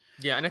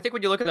 Yeah, and I think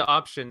when you look at the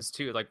options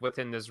too, like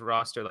within this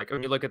roster, like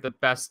when you look at the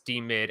best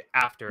D mid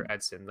after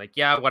Edson, like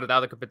what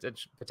other could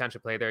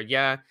potentially play there?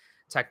 Yeah,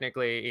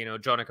 technically,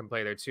 Jonah can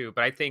play there too,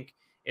 but I think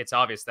it's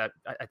obvious that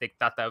I think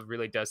that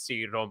really does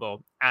see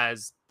Romo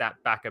as that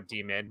backup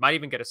D mid. Might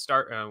even get a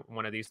start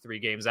one of these 3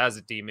 games as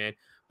a D mid,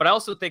 but I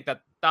also think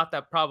that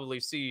probably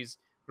sees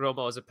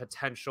Romo as a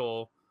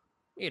potential,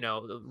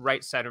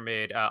 right center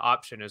mid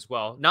option as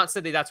well. Not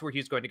saying that that's where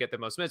he's going to get the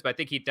most minutes, but I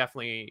think he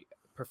definitely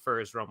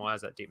prefers Romo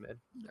as that D mid.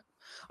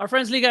 Our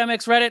friends Liga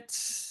MX Reddit,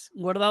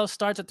 Guardado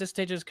starts at this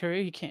stage of his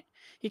career.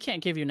 He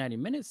can't give you 90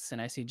 minutes,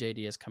 and I see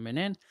JDS coming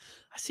in.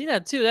 I see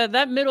that too.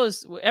 That middle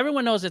is,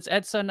 everyone knows it's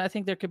Edson. I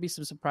think there could be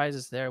some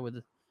surprises there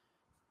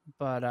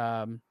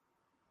and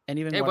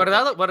even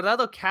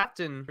Guardado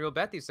captain Real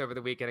Betis over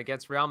the weekend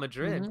against Real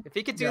Madrid. If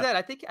he could do that,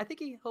 I think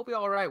he'll be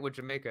all right with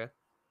Jamaica.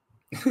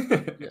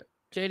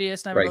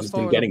 JDS never right, goes he's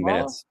forward been getting with the ball.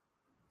 minutes.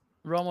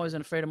 Romo isn't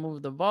afraid to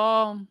move the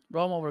ball.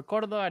 Romo over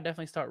Córdoba. I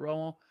definitely start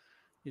Romo.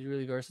 He's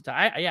really versatile.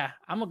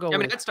 I'm gonna go.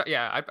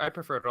 I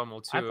prefer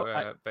Romo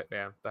too.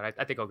 But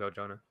I think I'll go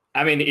Jonah.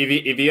 I mean,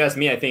 if you ask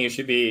me, I think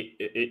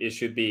it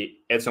should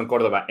be Edson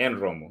Córdoba and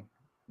Romo.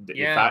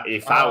 Yeah.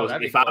 If I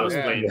was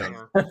playing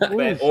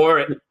them,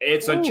 or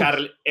Edson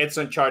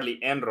Charlie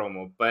and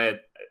Romo.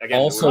 But again,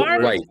 also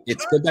right,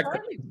 it's good that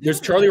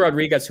there's Charlie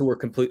Rodriguez who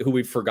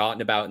we've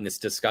forgotten about in this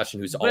discussion,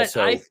 who's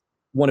also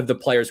one of the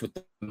players with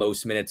the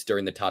most minutes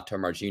during the Tata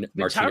Martino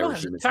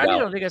regime as well.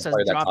 Charlie Rodriguez has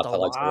dropped a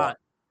lot.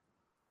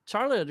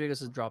 Charlie Rodriguez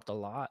has dropped a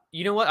lot.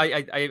 You know what?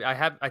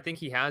 I think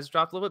he has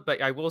dropped a little bit,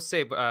 but I will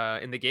say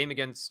in the game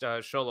against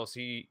Xolos,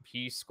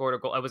 he scored a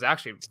goal. It was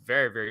actually a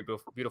very, very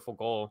beautiful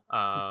goal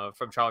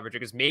from Charlie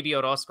Rodriguez. Maybe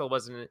Orozco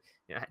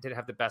didn't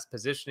have the best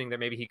positioning there.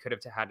 Maybe he could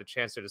have had a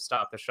chance to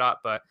stop the shot,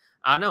 but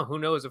I don't know. Who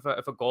knows if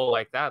a goal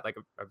like that, like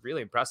a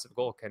really impressive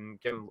goal, can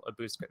give him a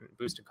boost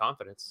in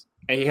confidence.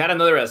 And he had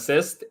another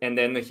assist, and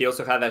then he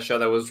also had that shot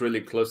that was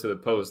really close to the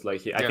post. I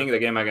think the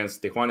game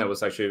against Tijuana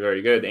was actually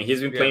very good, and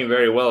he's been playing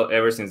very well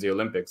ever since the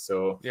Olympics.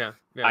 So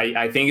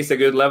I think it's a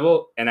good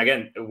level. And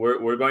again,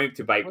 we're going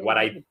to buy what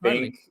I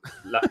think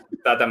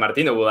Tata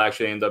Martino will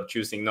actually end up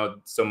choosing,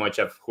 not so much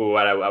of who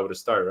I would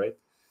start, right?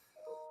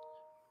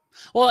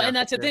 Well, and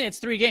that's the thing. It's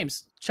 3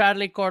 games.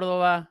 Charlie,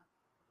 Córdoba,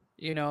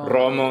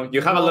 Romo. You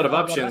have a lot of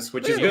options,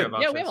 which is good.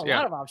 Yeah, we have a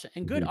lot of options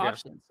and good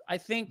options. I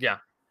think.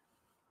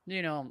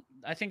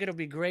 I think it'll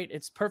be great.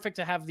 It's perfect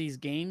to have these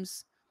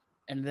games,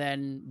 and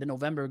then the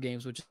November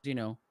games, which is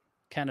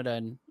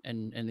Canada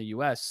and the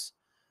US,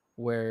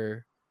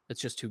 where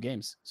it's just 2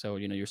 games. So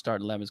your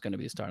starting 11 is going to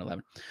be the starting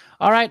 11.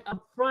 All right,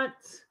 up front.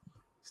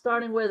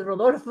 Starting with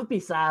Rodolfo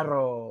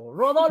Pizarro.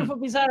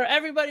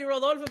 Everybody,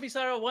 Rodolfo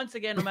Pizarro, once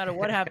again, no matter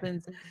what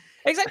happens.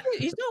 Exactly.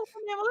 He's doing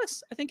from the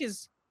MLS. I think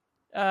his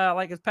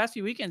past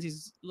few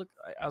weekends,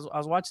 I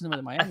was watching him at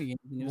the Miami game.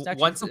 And he was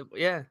actually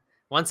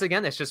once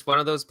again, it's just one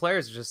of those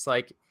players, just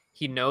like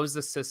he knows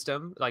the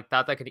system, like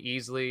that could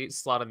easily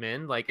slot him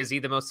in. Like, is he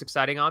the most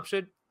exciting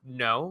option?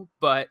 No,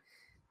 but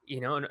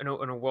in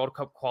a World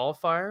Cup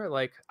qualifier,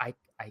 like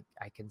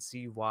I can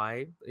see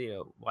why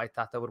why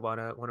Tata would want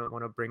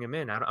to bring him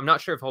in. I'm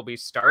not sure if he'll be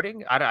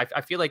starting.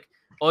 I feel like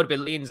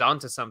Orbelín's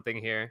onto something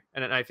here,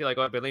 and I feel like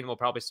Orbelín will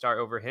probably start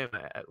over him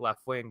at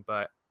left wing.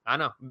 But I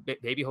don't know.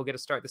 Maybe he'll get a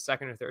start the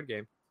second or third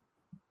game.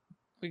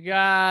 We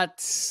got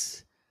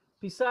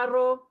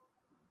Pizarro.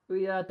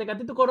 We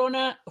Tecatito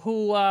Corona,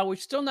 who we're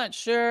still not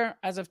sure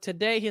as of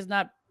today. He's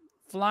not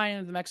flying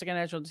in the Mexican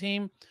national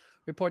team.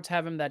 Reports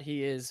have him that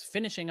he is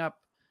finishing up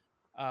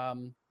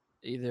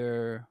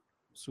either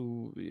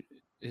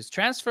his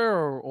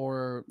transfer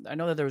or I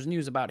know that there was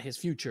news about his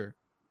future,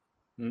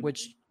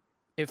 which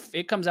if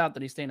it comes out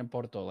that he's staying in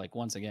Porto, like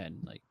once again,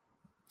 like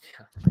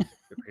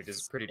pretty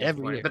disappointing.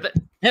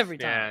 Every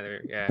time,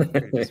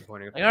 pretty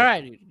disappointing. Like, all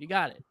right, you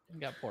got it, you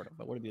got Porto,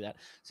 but what to do that?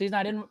 So he's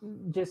not in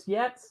just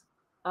yet.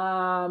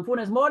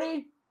 Funes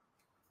Mori,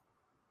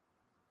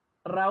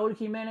 Raúl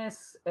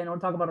Jiménez, and we'll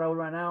talk about Raúl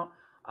right now.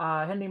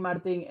 Henry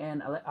Martin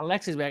and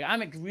Alexis Vega.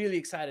 I'm really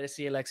excited to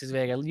see Alexis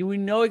Vega. We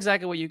know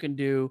exactly what you can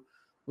do.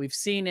 We've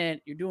seen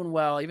it. You're doing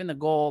well. Even the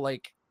goal,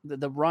 like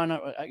the run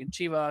in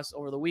Chivas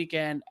over the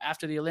weekend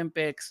after the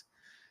Olympics.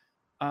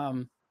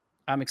 I'm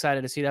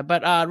excited to see that.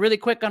 But really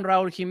quick on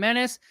Raúl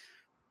Jiménez,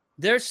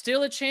 there's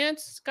still a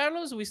chance,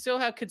 Carlos. We still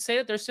could say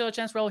that there's still a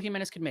chance Raúl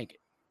Jiménez could make it.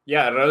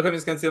 Yeah, Raúl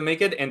Jiménez can still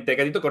make it, and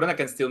Tecatito Corona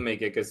can still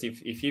make it, because if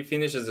he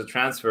finishes the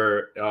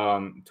transfer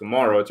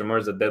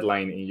tomorrow's the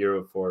deadline in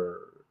Europe for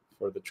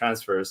the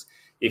transfers.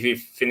 If he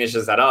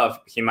finishes that off,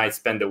 he might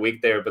spend the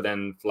week there, but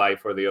then fly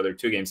for the other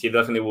 2 games. He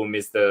definitely will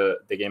miss the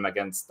game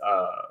against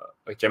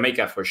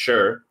Jamaica for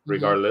sure,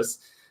 regardless.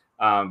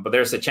 But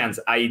there's a chance.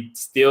 I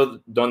still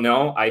don't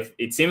know.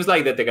 It seems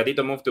like the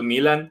Tecatito move to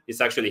Milan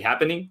is actually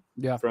happening.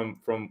 Yeah. From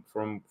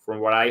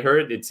what I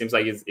heard, it seems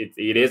like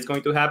it is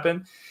going to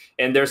happen.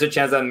 And there's a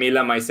chance that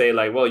Milan might say,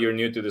 like, well, you're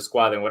new to the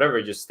squad and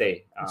whatever, just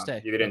stay.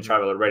 You didn't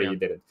travel already, you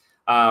did it.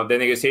 The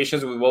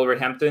negotiations with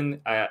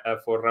Wolverhampton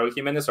for Raul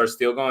Jimenez are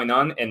still going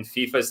on, and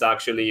FIFA is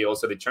actually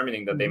also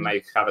determining that they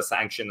might have a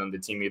sanction on the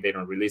team if they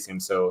don't release him.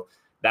 So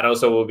that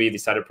also will be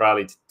decided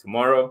probably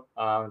tomorrow,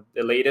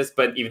 the latest.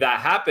 But if that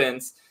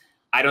happens,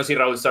 I don't see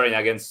Raul starting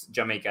against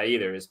Jamaica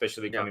either,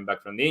 especially coming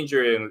back from the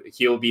injury. And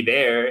he'll be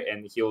there,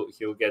 and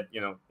he'll get,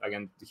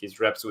 again, his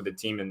reps with the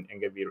team and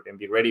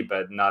be ready,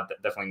 but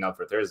definitely not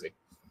for Thursday.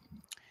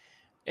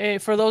 Hey,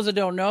 for those that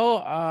don't know,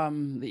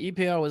 the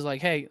EPL was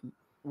like, hey,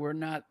 we're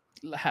not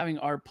having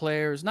our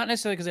players, not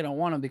necessarily because they don't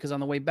want them, because on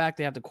the way back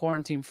they have to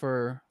quarantine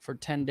for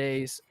 10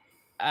 days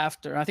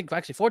after, I think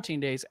actually 14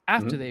 days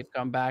after they've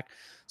come back.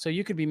 So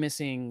you could be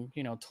missing,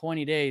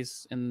 20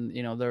 days. And,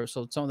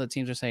 so some of the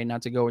teams are saying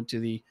not to go into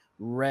the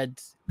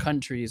red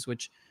countries,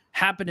 which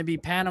happen to be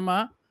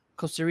Panama,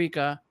 Costa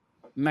Rica,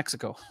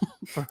 Mexico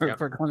for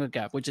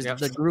CONCACAF, which is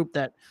the group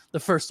that the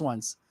first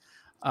ones.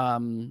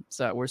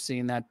 So we're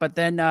seeing that. But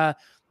then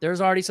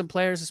there's already some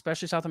players,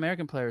 especially South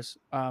American players,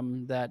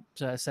 that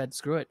said,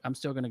 screw it, I'm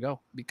still going to go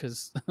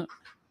because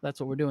that's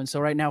what we're doing. So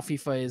right now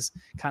FIFA is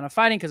kind of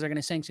fighting because they're going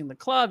to sanction the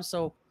club.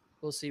 So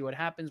we'll see what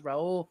happens.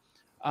 Raul,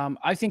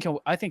 I think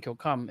he'll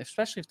come,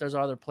 especially if there's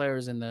other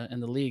players in the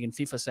league and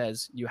FIFA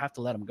says you have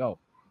to let him go.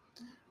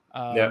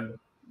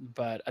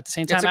 But at the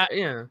same time,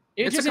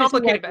 it's a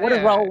complicated. What does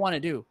Raul want to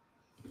do?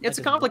 It's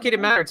a complicated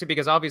matter too,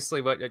 because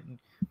obviously,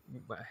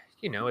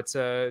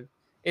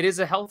 it is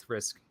a health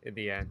risk in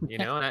the end,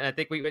 and I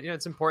think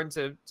it's important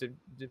to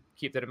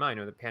keep that in mind.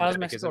 The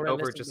pandemic isn't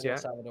over just yet.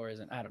 Salvador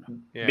isn't. I don't know.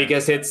 Yeah.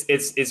 Because it's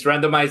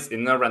randomized,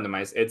 not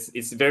randomized.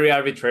 It's very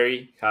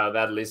arbitrary how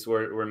that lists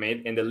were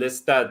made. And the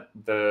list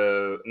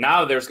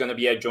now there's going to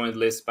be a joint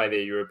list by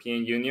the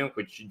European Union,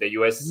 which the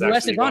US is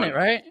actually on it,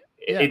 right?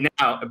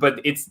 Now,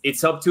 but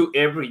it's up to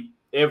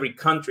every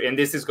country, and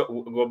this is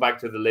go back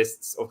to the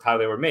lists of how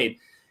they were made.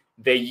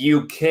 The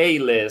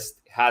UK list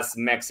has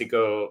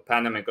Mexico,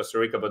 Panama, and Costa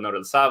Rica, but not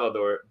El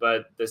Salvador.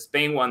 But the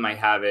Spain one might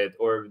have it,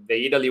 or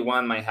the Italy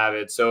one might have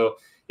it. So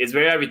it's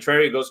very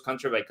arbitrary. It goes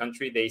country by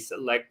country. They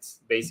select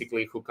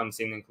basically who comes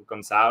in and who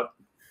comes out.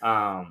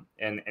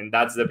 And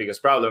that's the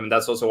biggest problem. And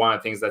that's also one of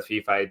the things that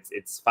FIFA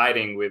it's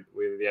fighting with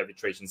the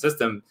arbitration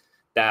system,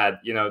 that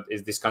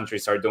is these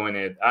countries are doing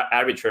it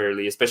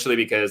arbitrarily, especially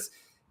because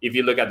if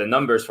you look at the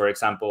numbers, for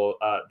example,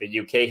 the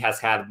UK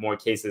has had more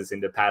cases in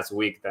the past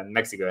week than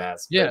Mexico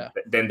has.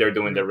 Then they're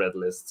doing the red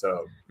list.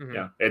 So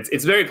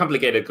it's very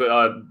complicated.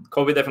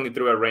 COVID definitely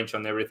threw a wrench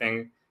on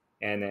everything,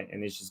 and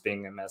it's just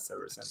being a mess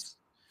ever since.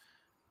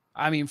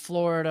 I mean,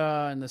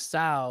 Florida and the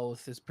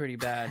South is pretty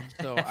bad.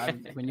 So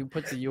when you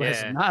put the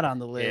US not on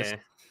the list,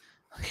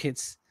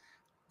 it's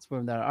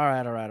moving down. All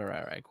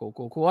right. Cool.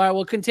 All right.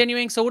 Well,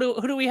 continuing. So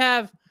who do we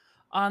have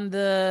on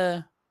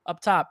the up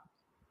top?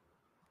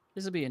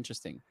 This will be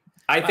interesting.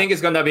 I think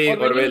it's gonna be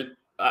Orbelin.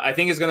 I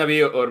think it's gonna be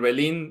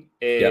Orbelin,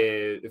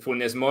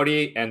 Funes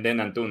Mori, and then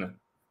Antuna.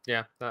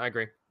 Yeah, I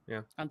agree.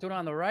 Yeah, Antuna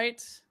on the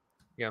right.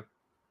 Yeah.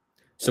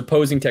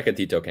 Supposing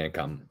Tecatito can't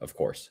come, of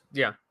course.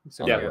 Yeah.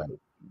 So right.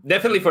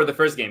 Definitely for the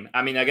first game.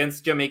 I mean,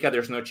 against Jamaica,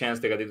 there's no chance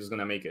Tecatito's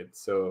gonna make it.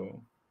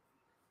 So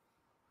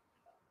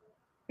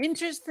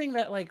interesting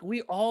that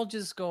we all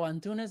just go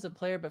Antuna as a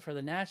player, but for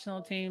the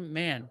national team,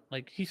 man,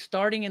 he's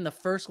starting in the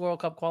first World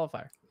Cup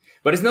qualifier.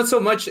 But it's not so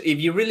much, if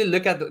you really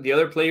look at the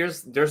other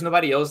players, there's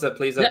nobody else that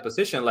plays that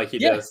position like he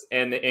does.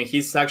 And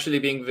he's actually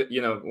being,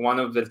 one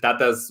of the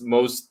Tata's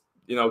most,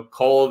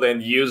 called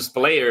and used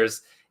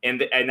players.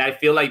 And I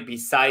feel like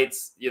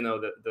besides,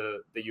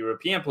 the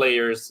European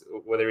players,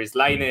 whether it's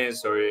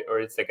Lainez or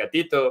it's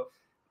Tecatito,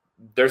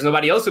 there's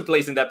nobody else who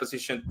plays in that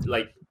position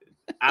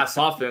as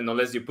often,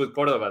 unless you put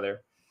Córdoba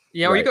there.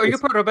 Yeah, or you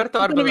put Roberto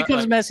Arboleda. It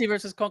becomes Messi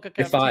versus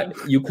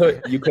CONCACAF.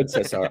 You could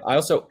Cesar. I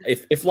also,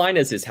 if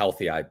Lainez is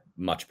healthy, I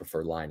much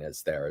prefer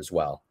Lainez there as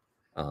well.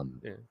 To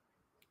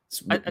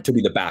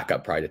be the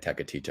backup probably to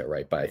Tecatito,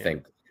 right? But I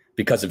think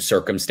because of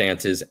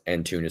circumstances,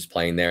 Antuna is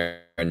playing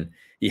there, and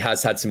he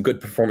has had some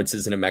good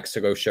performances in a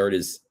Mexico shirt.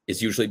 Is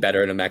usually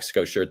better in a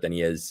Mexico shirt than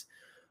he is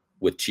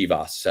with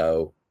Chivas.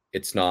 So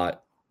it's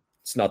not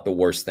the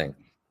worst thing.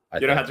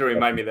 You don't have to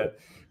remind me that.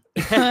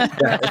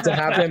 To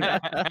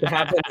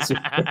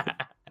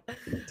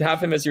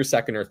have him as your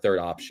second or third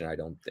option, I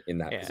don't in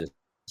that position.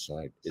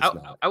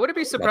 I wouldn't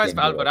be surprised if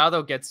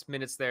Alvarado gets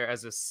minutes there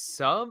as a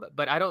sub,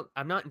 but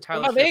I'm not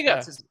entirely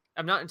sure.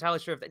 I'm not entirely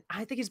sure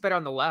I think he's better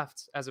on the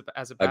left as a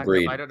backup.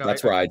 Agreed. I don't know.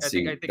 That's where I'd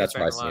see. That's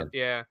where I see him.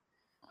 Yeah,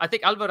 I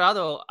think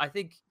Alvarado.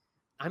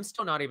 I'm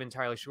still not even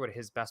entirely sure what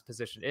his best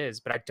position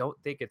is, but I don't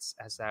think it's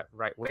as that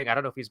right wing. I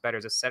don't know if he's better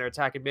as a center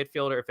attacking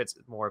midfielder, if it's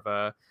more of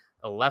a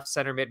left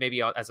center mid,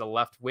 maybe as a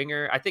left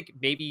winger. I think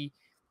maybe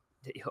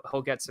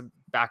he'll get some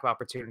backup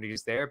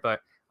opportunities there, but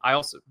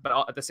at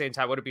the same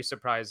time, wouldn't be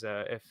surprised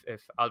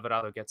if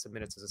Alvarado gets some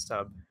minutes as a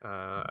sub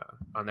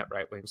on that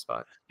right wing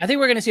spot. I think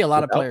we're going to see a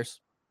lot of players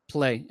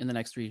play in the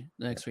next three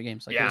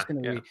games. It's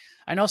going to be.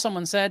 I know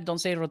someone said don't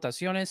say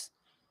rotaciones,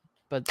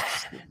 but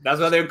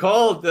that's what they're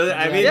called.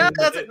 I mean, yeah,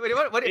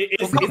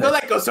 it's not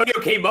like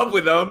Osorio came up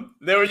with them.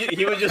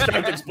 He was just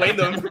trying to explain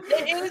them.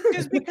 It's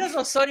just because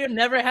Osorio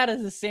never had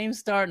the same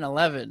start in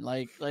 11.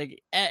 Like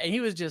he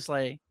was just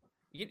like.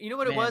 You know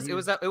what it was? It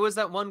was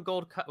that one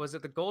Gold Cup. Was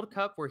it the Gold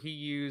Cup where he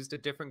used a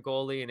different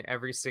goalie in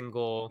every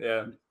single?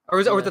 Yeah. Or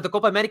was it the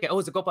Copa America? Oh, it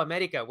was the Copa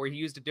America where he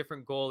used a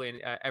different goalie in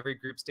every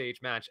group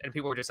stage match, and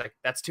people were just like,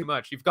 "That's too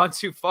much. You've gone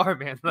too far,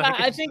 man." Like,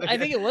 I think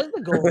it was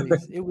the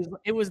goalies.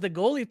 It was the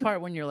goalie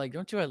part when you're like,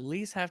 don't you at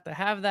least have to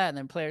have that? And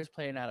then players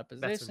playing out of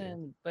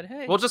position. But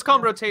hey, we'll just call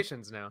them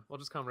rotations now. We'll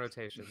just call them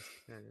rotations.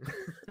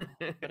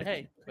 but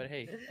hey,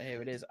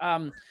 it is.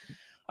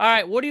 All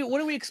right, what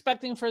are we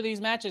expecting for these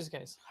matches,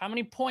 guys? How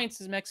many points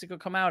does Mexico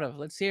come out of?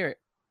 Let's hear it.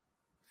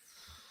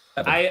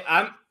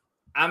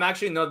 I'm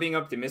actually not being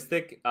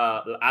optimistic,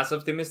 as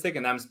optimistic,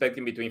 and I'm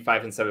expecting between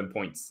 5 and 7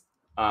 points.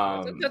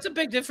 That's a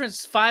big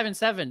difference. 5 and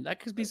 7.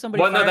 That could be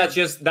somebody. Well, no, that's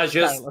just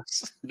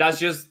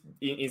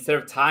instead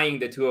of tying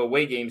the 2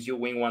 away games, you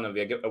win one of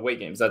the away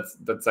games.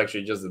 That's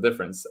actually just the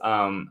difference.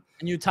 And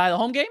you tie the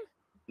home game?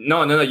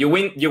 No. You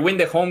win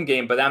the home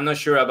game, but I'm not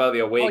sure about the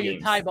away games. You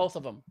tie both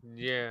of them.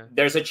 Yeah.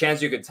 There's a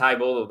chance you could tie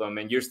both of them,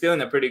 and you're still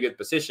in a pretty good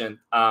position.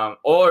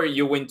 Or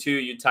you win 2,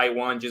 you tie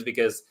 1, just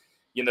because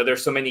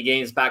there's so many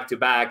games back to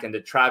back, and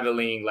the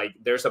traveling. Like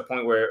there's a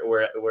point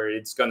where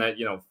it's gonna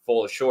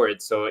fall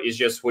short. So it's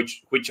just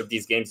which of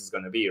these games is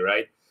gonna be,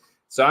 right?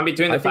 So I'm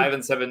between the 5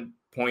 and 7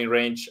 point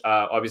range.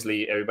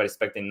 Obviously, everybody's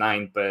expecting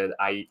 9, but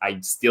I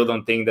still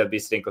don't think that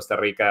visiting Costa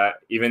Rica,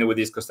 even with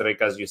these Costa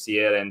Ricas, you see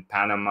it, and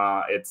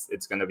Panama,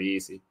 it's going to be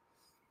easy.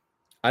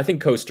 I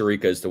think Costa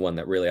Rica is the one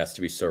that really has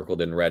to be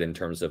circled in red in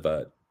terms of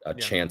a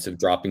chance of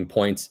dropping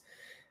points.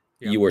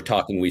 Yeah. You were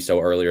talking,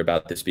 Wiso, earlier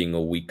about this being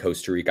a weak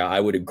Costa Rica. I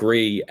would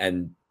agree,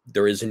 and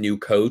there is a new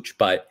coach,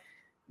 but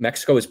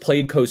Mexico has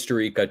played Costa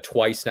Rica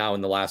twice now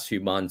in the last few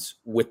months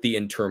with the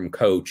interim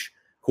coach,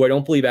 who I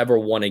don't believe ever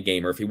won a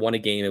game, or if he won a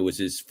game, it was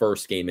his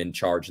first game in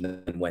charge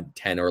and then went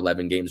 10 or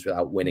 11 games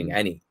without winning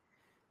any.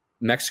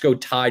 Mexico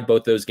tied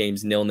both those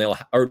games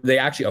 0-0, or they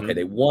actually,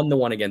 they won the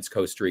one against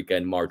Costa Rica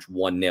in March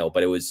 1-0,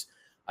 but it was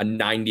a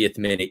 90th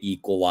minute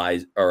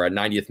equalize or a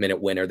 90th minute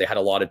winner. They had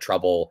a lot of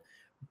trouble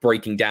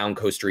breaking down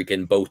Costa Rica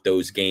in both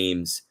those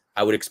games.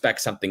 I would expect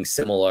something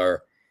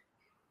similar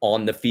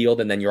on the field.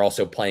 And then you're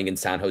also playing in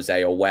San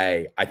Jose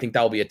away. I think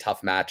that'll be a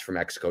tough match for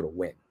Mexico to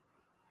win.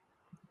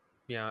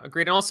 Yeah,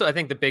 agreed. And also, I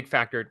think the big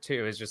factor,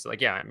 too, is just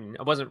like, I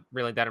wasn't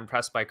really that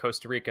impressed by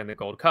Costa Rica in the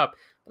Gold Cup,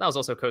 but that was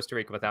also Costa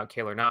Rica without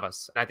Keylor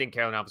Navas. And I think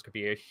Keylor Navas could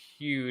be a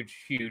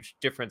huge, huge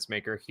difference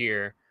maker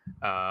here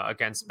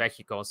against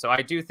Mexico. So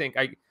I do think,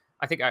 I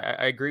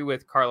agree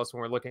with Carlos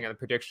when we're looking at the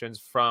predictions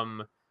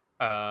from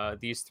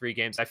these 3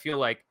 games. I feel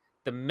like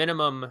the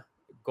minimum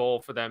goal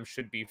for them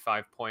should be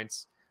 5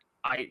 points.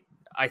 I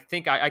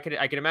think I could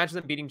imagine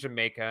them beating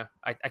Jamaica.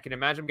 I can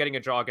imagine them getting a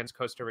draw against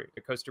Costa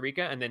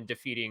Rica and then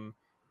defeating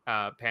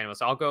Panama.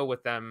 So I'll go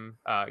with them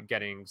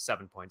getting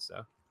 7 points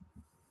though.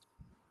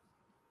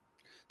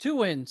 2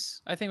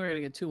 wins. I think we're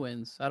gonna get 2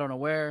 wins. I don't know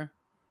where.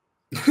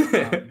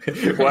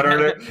 What are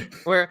they?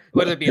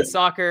 Whether it be in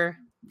soccer,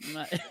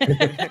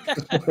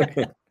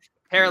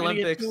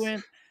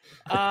 Paralympics.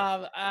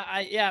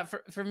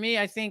 For me,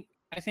 I think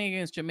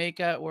against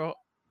Jamaica,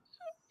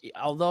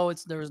 although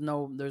there's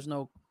not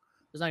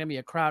gonna be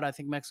a crowd. I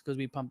think Mexico's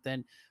be pumped.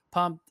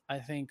 I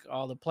think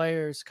all the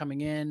players coming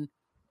in.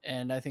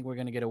 And I think we're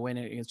going to get a win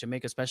against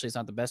Jamaica, especially it's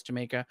not the best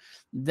Jamaica.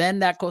 Then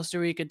that Costa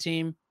Rica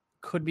team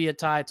could be a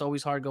tie. It's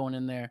always hard going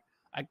in there.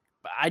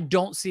 I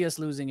don't see us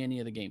losing any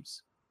of the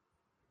games.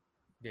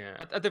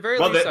 Yeah, at the very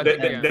least.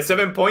 The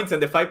 7 points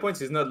and the 5 points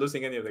is not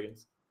losing any of the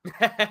games.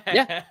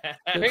 Yeah.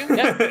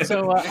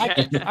 So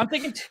I'm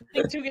thinking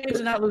 2 games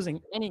and not losing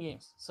any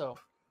games. So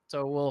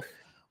we'll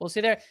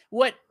see there.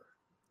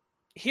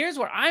 Here's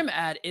where I'm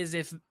at is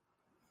if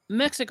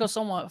Mexico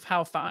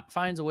somehow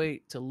finds a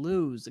way to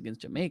lose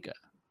against Jamaica.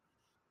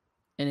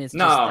 And it's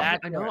I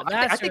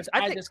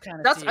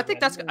think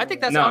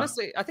that's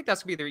honestly, I think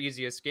that's gonna be their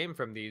easiest game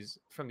from these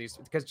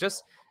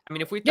because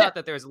if we thought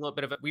that there was a little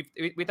bit of we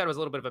thought it was a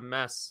little bit of a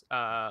mess,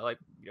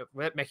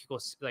 Mexico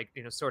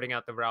sorting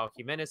out the Raul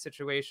Jimenez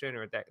situation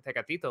or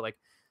Tecatito, like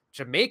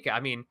Jamaica.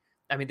 I mean,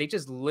 they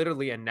just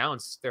literally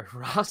announced their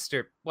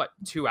roster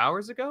 2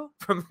 hours ago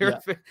from their,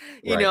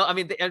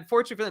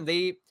 unfortunately for them,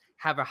 they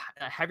have a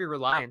heavy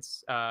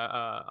reliance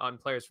on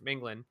players from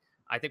England.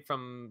 I think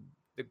from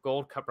the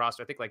Gold Cup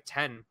roster, I think like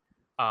 10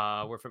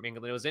 were from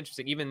England. It was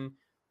interesting. Even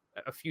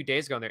a few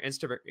days ago on their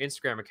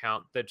Instagram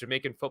account, the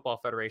Jamaican Football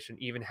Federation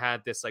even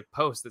had this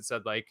post that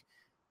said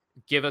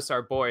give us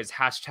our boys,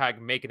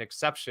 # make an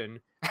exception,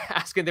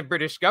 asking the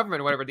British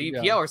government or whatever, the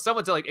EPL or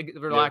someone to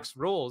relax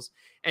rules.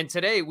 And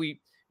today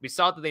we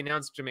saw that they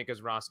announced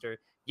Jamaica's roster.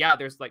 Yeah,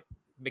 there's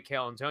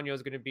Mikel Antonio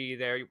is going to be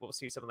there. We'll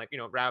see something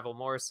Ravel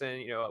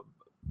Morrison,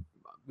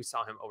 we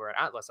saw him over at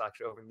Atlas,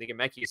 actually over in Liga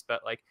MX,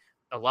 but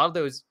a lot of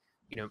those,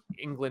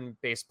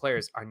 England-based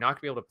players are not going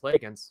to be able to play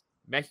against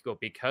Mexico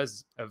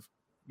because of,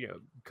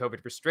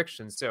 COVID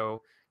restrictions.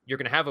 So you're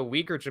going to have a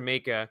weaker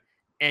Jamaica,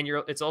 and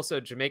it's also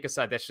a Jamaica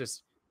side that's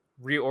just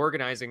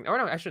reorganizing, or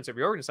no, I shouldn't say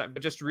reorganizing,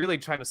 but just really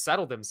trying to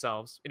settle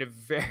themselves in a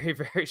very,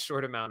 very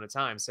short amount of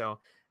time. So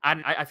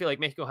I feel like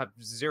Mexico have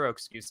zero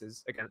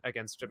excuses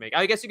against Jamaica.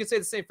 I guess you could say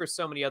the same for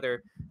so many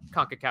other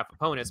CONCACAF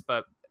opponents,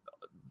 but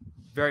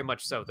very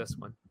much so this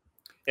one.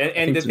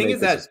 And the thing is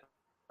that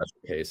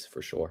special case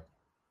for sure.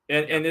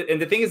 And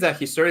the thing is that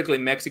historically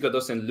Mexico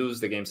doesn't lose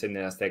the games in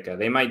the Azteca.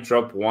 They might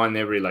drop one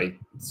every like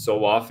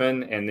so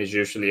often, and it's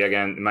usually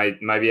again might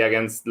be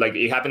against, like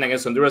it happened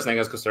against Honduras and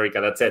against Costa Rica.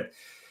 That's it.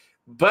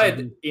 But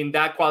in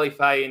that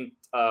qualifying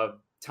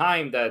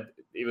time that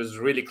it was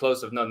really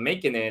close of not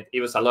making it,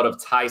 it was a lot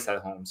of ties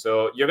at home.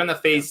 So you're gonna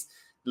face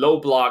low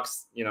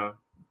blocks. You know,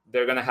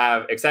 they're gonna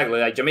have exactly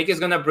like Jamaica is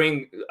gonna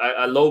bring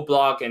a low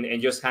block and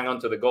just hang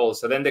on to the goal.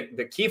 So then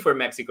the key for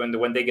Mexico, and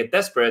when they get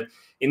desperate,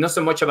 it's not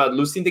so much about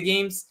losing the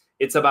games.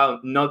 It's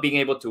about not being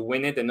able to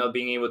win it and not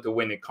being able to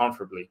win it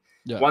comfortably.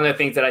 Yeah. One of the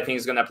things that I think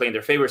is going to play in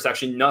their favor is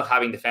actually not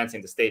having the fans in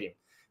the stadium,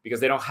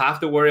 because they don't have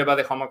to worry about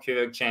the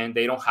homophobic chant.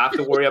 They don't have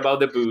to worry about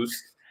the boos.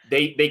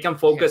 They can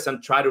focus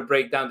and try to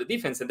break down the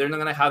defense, and they're not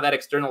going to have that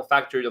external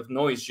factor of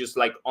noise just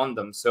like on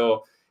them.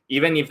 So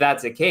even if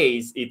that's the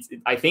case,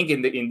 I think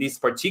in this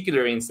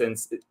particular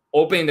instance,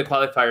 opening the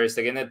qualifiers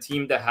again, a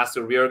team that has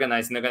to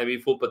reorganize and they're going to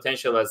be full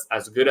potential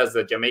as good as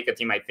the Jamaica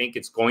team I think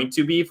it's going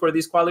to be for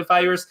these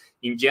qualifiers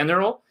in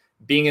general.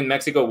 Being in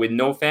Mexico with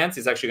no fans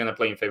is actually going to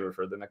play in favor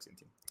for the Mexican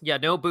team. Yeah,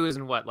 no boos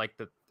in what, like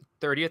the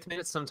 30th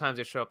minute? Sometimes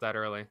they show up that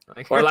early.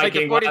 Or like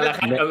in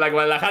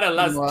Guadalajara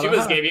last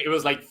Chivas game, it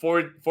was like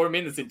four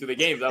minutes into the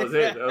game. That was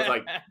it. I was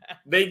like,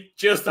 they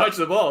just touched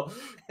the ball.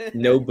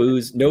 No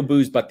boos,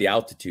 but the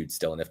altitude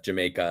still. And if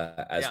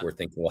Jamaica, as we're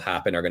thinking will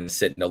happen, are going to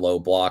sit in a low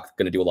block,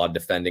 going to do a lot of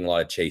defending, a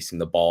lot of chasing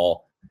the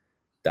ball,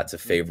 that's a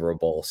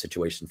favorable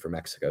situation for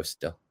Mexico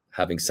still,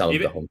 having some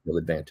of the home field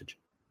advantage.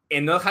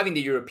 And not having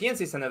the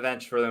Europeans is an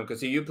advantage for them,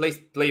 because if you play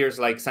players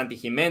like Santi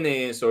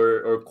Jimenez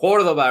or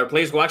Cordoba, or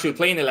players who actually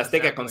play in El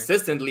Azteca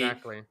consistently,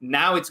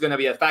 now it's going to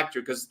be a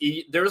factor, because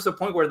there was a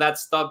point where that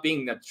stopped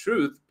being the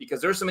truth, because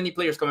there's so many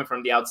players coming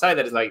from the outside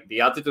that is like the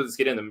altitude is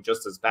hitting them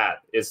just as bad.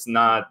 It's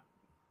not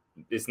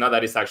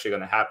that it's actually going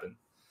to happen.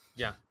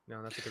 Yeah,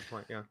 no, that's a good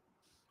point. Yeah.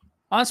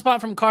 On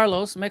spot from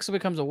Carlos, Mexico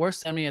becomes the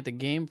worst enemy at the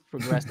game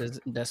progresses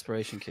and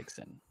desperation kicks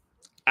in.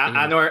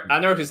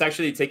 Anwar is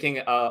actually taking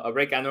a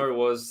break. Anwar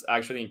was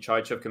actually in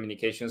charge of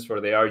communications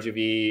for the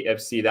RGV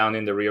FC down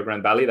in the Rio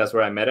Grande Valley. That's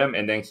where I met him.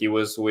 And then he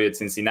was with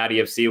Cincinnati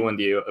FC when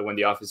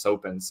the office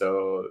opened.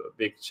 So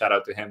big shout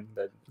out to him.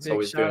 That's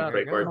always doing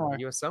great work.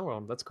 USL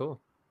World. That's cool.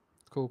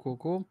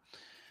 Cool.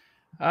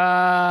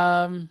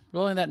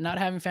 Rolling that not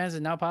having fans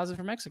is now positive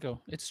for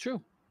Mexico. It's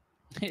true.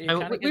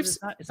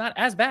 It's not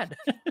as bad.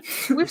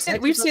 we've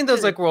seen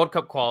those like World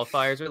Cup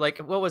qualifiers. Or like,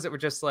 what was it? We're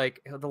just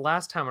like the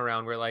last time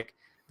around, we're like,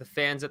 the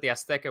fans at the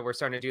Azteca were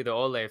starting to do the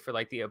ole for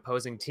like the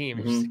opposing team.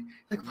 Mm-hmm.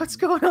 Like, what's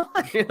going on?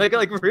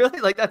 like really?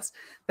 Like that's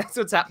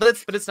what's happening.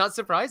 But it's not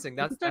surprising.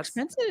 That's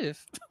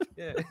expensive.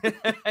 Yeah,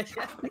 it's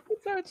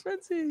so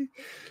expensive.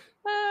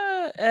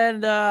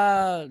 And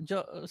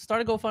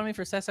started GoFundMe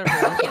for Cesar.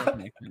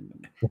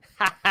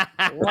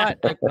 What?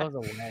 It goes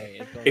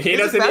away.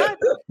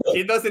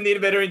 He doesn't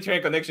need better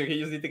internet connection. He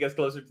just needs to get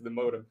closer to the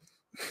modem.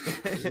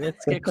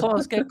 Let's get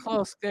close.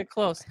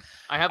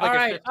 I have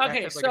like a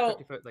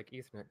 50-foot like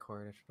Ethernet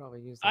cord. I should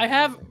probably use that. I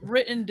have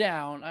written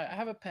down. I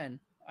have a pen.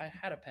 I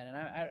had a pen, and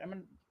I'm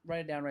gonna write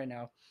it down right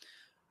now.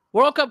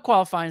 World Cup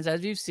qualifying,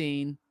 as you've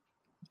seen,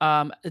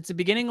 it's the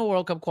beginning of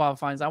World Cup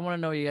qualifying. I want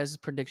to know you guys'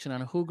 prediction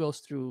on who goes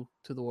through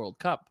to the World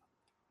Cup.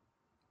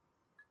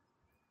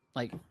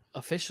 Like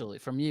officially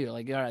from you,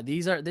 like, all right,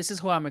 this is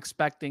who I'm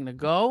expecting to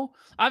go.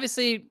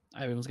 Obviously,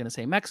 everyone's gonna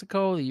say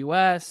Mexico, the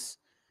U.S.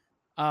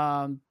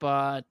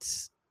 But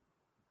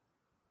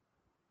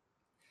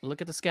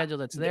look at the schedule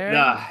that's there.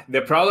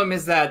 The problem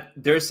is that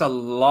there's a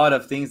lot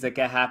of things that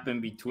can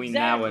happen between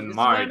now and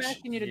March. I'm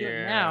asking you to do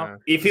it now.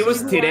 If it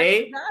was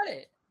today,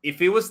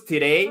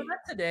 not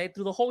today,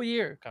 through the whole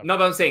year. No,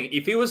 but I'm saying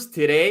if it was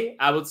today,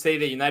 I would say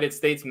the United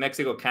States,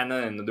 Mexico,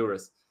 Canada, and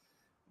Honduras.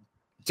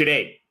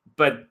 Today,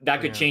 but that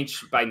could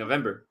change by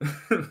November.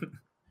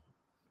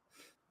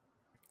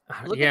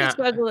 Look at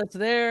the schedule that's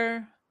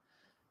there.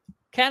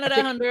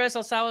 Canada, Honduras,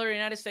 El Salvador,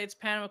 United States,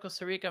 Panama,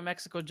 Costa Rica,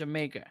 Mexico,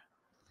 Jamaica.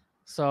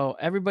 So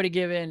everybody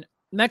giving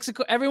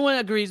Mexico. Everyone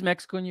agrees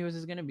Mexico and US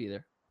is going to be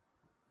there.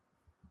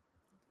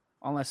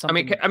 Unless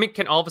something. I mean,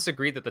 can all of us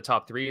agree that the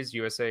top three is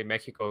USA,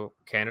 Mexico,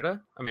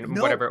 Canada? I mean,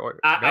 whatever. Or,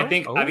 I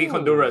think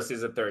Honduras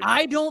is a third.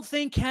 I don't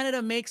think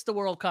Canada makes the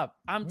World Cup.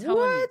 I'm telling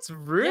you. What?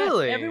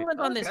 Really? Yes, everyone's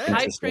on this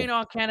hype train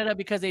on Canada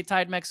because they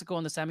tied Mexico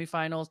in the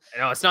semifinals.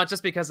 No, it's not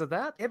just because of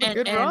that. They have a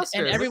good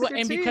roster.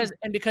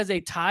 And because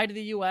they tied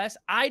the US.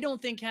 I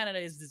don't think Canada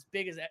is as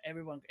big as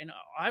everyone. And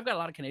I've got a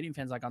lot of Canadian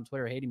fans like on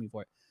Twitter hating me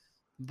for it.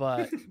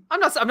 But I'm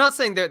not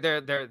saying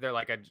they're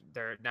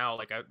now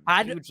like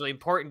a hugely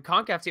important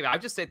CONCACAF team. I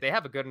just say they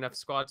have a good enough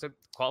squad to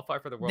qualify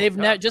for the World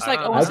Cup. Just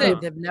like Owen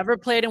said, they've never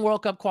played in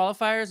World Cup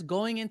qualifiers.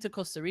 Going into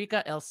Costa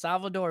Rica, El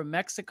Salvador,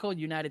 Mexico,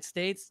 United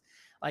States,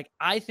 like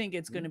I think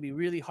it's going to be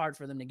really hard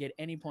for them to get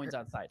any points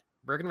outside.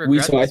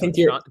 So I think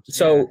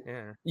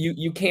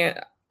you can't.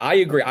 I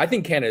agree. I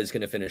think Canada is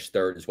going to finish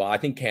third as well. I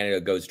think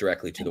Canada goes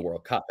directly to the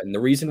World Cup. And the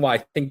reason why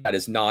I think that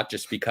is not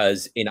just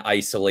because in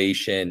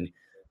isolation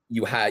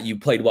you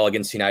played well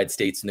against the United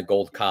States in the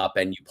Gold Cup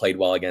and you played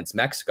well against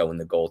Mexico in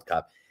the Gold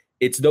Cup.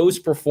 It's those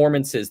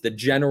performances, the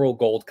general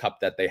Gold Cup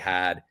that they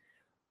had,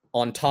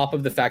 on top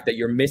of the fact that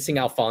you're missing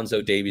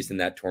Alphonso Davies in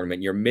that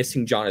tournament. You're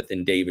missing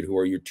Jonathan David, who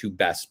are your two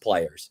best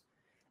players.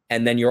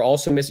 And then you're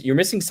also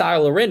missing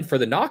Sile Larin for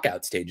the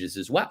knockout stages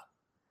as well.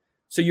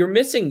 So you're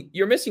missing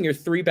your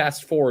three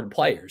best forward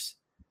players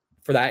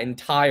for that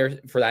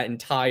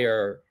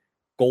entire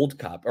Gold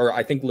Cup. Or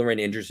I think Larin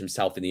injures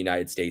himself in the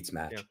United States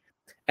match. Yeah.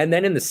 And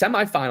then in the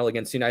semifinal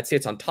against the United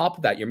States, on top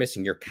of that, you're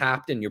missing your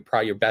captain,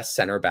 probably your best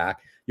center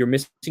back. You're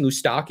missing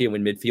Eustáquio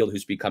in midfield,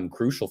 who's become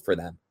crucial for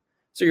them.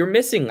 So you're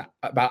missing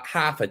about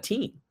half a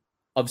team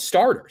of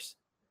starters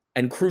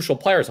and crucial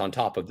players on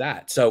top of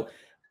that. So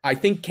I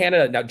think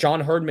Canada, now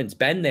John Herdman's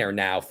been there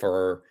now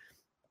for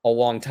a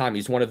long time.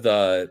 He's one of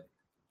the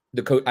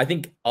I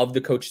think of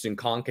the coaches in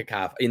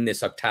CONCACAF in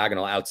this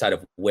octagonal outside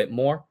of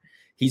Whitmore,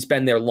 he's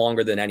been there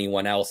longer than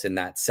anyone else in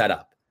that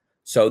setup.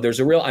 So there's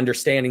a real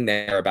understanding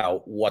there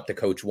about what the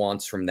coach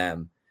wants from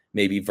them,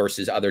 maybe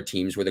versus other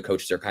teams where the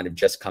coaches are kind of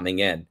just coming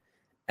in.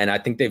 And I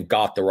think they've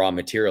got the raw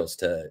materials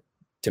to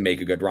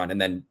make a good run. And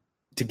then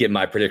to give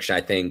my prediction,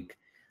 I think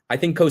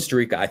Costa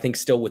Rica, I think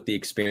still with the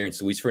experience,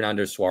 Luis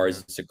Fernando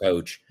Suarez is a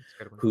coach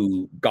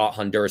who got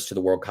Honduras to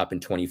the World Cup in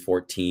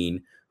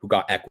 2014, who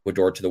got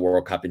Ecuador to the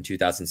World Cup in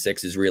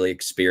 2006, is really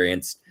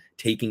experienced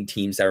taking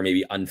teams that are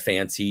maybe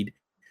unfancied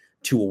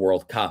to a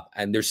World Cup.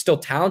 And there's still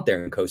talent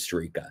there in Costa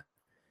Rica.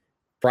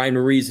 Brian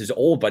Ruiz is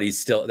old, but he's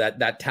still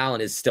that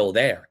talent is still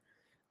there.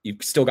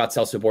 You've still got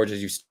Celso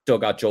Borges, you've still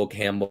got Joel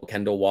Campbell,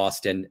 Kendall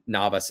Waston,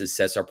 Navas, as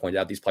Cesar pointed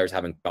out. These players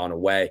haven't gone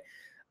away,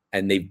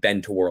 and they've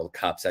been to World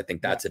Cups. I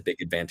think that's a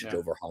big advantage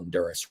over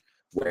Honduras.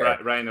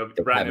 Brian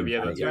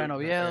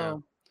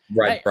Oviedo.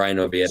 Right, Brian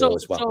Oviedo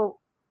as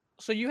well.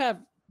 So you have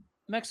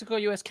Mexico,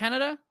 U.S.,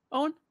 Canada,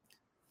 Owen?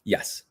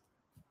 Yes.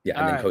 Yeah,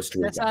 and then Costa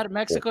Rica. That's out of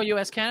Mexico,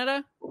 U.S.,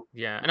 Canada?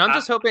 Yeah, and I'm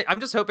just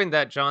hoping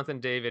that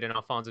Jonathan David and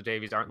Alphonso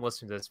Davies aren't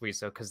listening to this week,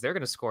 because they're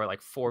going to score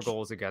like 4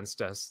 goals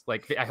against us.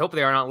 Like, I hope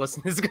they are not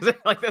listening to this, because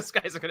like those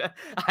guys are going to,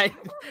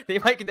 they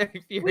might get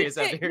furious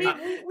out here.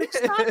 We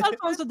stopped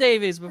Alphonso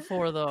Davies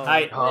before, though.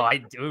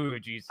 I do,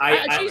 jeez.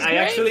 I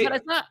actually, but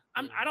it's not.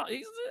 I don't.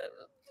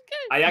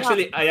 I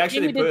actually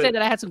Amy did say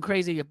that I had some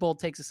crazy bold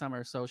takes this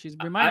summer, so she's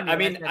reminding me. I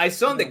mean, I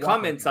saw in the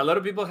comments a lot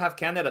of people have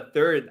Canada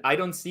third. I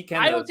don't see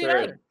Canada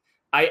third.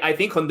 I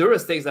think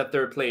Honduras takes that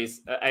third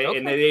place.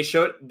 And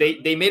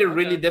they made it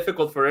really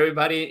difficult for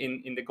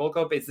everybody in the Gold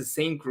Cup. It's the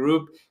same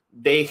group.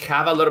 They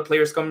have a lot of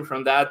players coming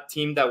from that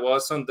team that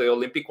was on the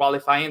Olympic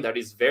qualifying that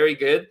is very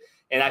good.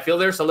 And I feel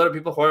there's a lot of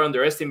people who are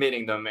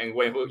underestimating them. And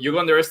when you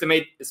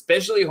underestimate,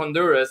 especially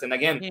Honduras, and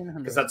again,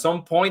 because at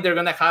some point they're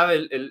going to have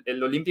El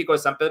Olímpico de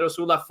San Pedro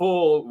Sula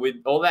full with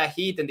all that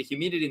heat and the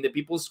humidity and the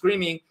people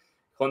screaming.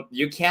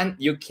 You can't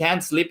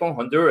sleep on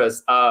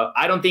Honduras.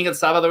 I don't think El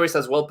Salvador is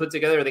as well put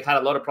together. They had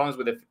a lot of problems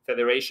with the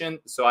federation,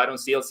 so I don't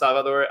see El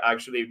Salvador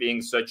actually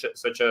being such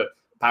a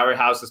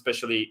powerhouse,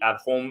 especially at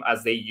home,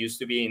 as they used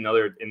to be in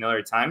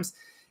other times.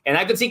 And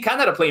I could see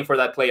Canada playing for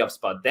that playoff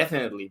spot,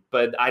 definitely,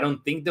 but I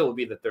don't think they will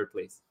be the third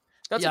place.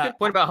 That's a good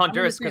point about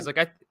Honduras, because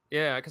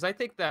I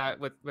think that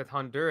with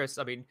Honduras,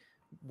 I mean,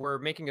 we're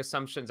making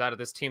assumptions out of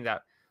this team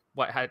that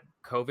had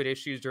COVID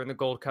issues during the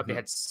Gold Cup. They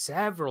had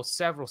several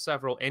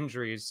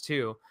injuries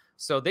too,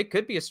 so they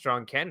could be a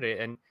strong candidate.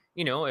 And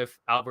if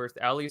Albert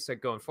Ellis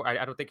going forward,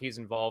 I don't think he's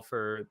involved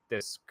for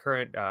this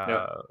current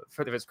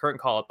for his current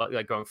call up, but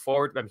like going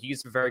forward, I mean,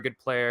 he's a very good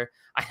player.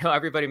 I know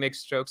everybody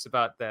makes jokes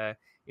about the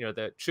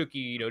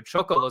Chucky,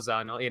 Choco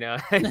Lozano,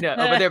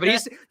 over there, but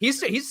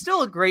he's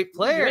still a great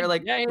player.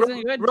 Like,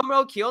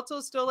 Romero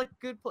Kyoto's still like a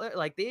good player.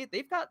 Like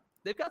they've got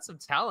some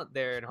talent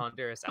there in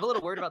Honduras. I'm a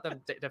little worried about them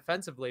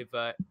defensively,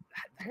 but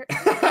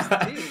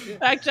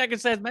fact checker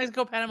says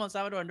Mexico, Panama, El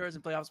Salvador, Honduras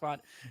in playoff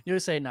spot.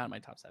 USA not in my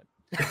top 7.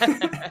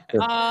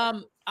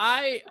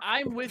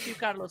 I'm with you,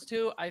 Carlos,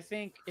 too. I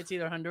think it's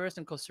either Honduras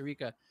and Costa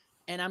Rica.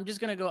 And I'm just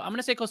gonna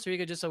say Costa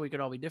Rica just so we could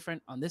all be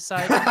different on this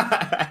side.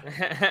 That's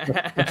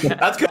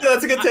good.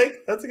 That's a good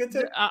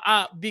take.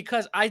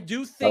 Because I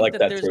do think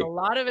that there's a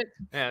lot of it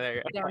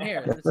down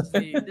here. This is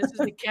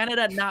the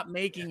Canada not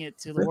making it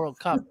to the World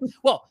Cup.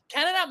 Well,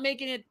 Canada not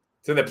making it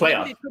to the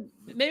playoff.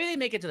 Maybe they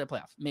make it to the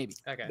playoff. Maybe.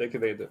 Okay. They could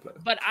make it to the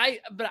playoff. But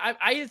I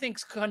think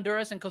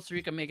Honduras and Costa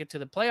Rica make it to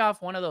the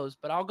playoff. One of those.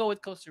 But I'll go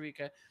with Costa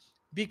Rica.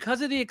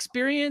 Because of the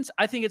experience,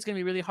 I think it's going to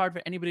be really hard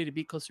for anybody to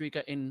beat Costa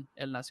Rica in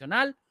El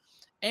Nacional.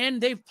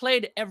 And they've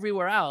played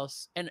everywhere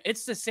else. And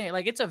it's the same.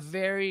 Like, and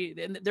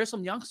there's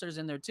some youngsters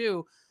in there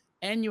too.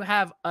 And you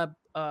have a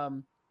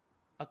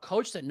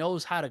coach that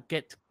knows how to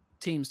get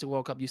teams to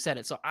World Cup. You said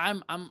it. So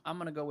I'm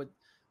going to go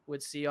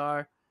with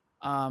CR.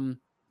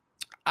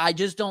 I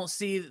just don't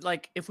see,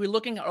 like, if we're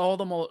looking at all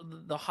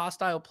the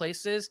hostile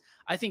places,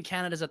 I think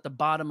Canada's at the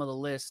bottom of the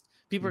list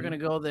People are going to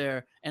go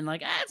there and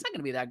like, it's not going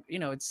to be that,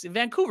 it's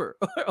Vancouver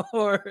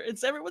or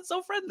it's everyone's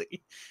so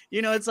friendly.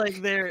 It's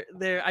like they're,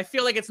 I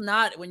feel like it's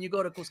not when you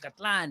go to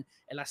Cuscatlan,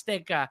 El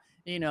Azteca,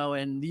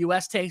 and the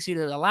US takes you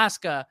to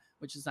Alaska,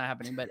 which is not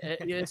happening, but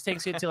it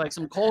takes you to like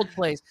some cold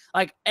place,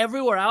 like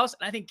everywhere else.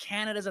 And I think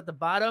Canada's at the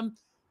bottom.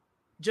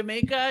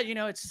 Jamaica,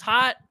 it's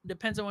hot,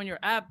 depends on when you're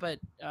at, but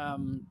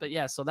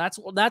yeah, so that's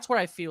where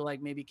I feel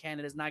like maybe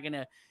Canada's not going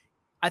to,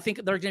 I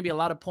think there's going to be a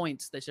lot of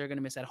points that they're going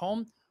to miss at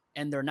home,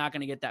 and they're not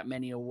going to get that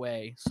many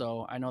away.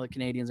 So I know the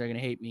Canadians are going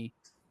to hate me,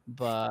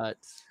 but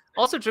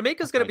also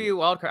Jamaica's going to be a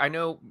wild card. I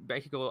know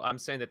Mexico, I'm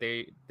saying that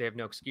they have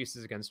no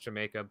excuses against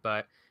Jamaica,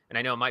 and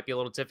I know it might be a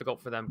little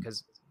difficult for them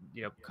because,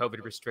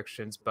 COVID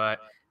restrictions, but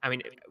I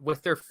mean,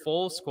 with their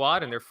full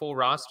squad and their full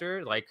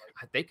roster, like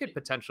they could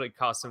potentially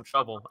cause some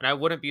trouble. And I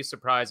wouldn't be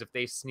surprised if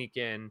they sneak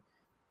in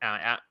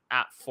at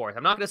fourth.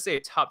 I'm not going to say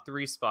a top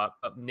 3 spot,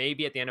 but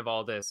maybe at the end of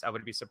all this, I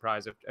would be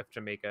surprised if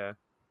Jamaica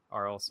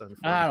are also in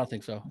I don't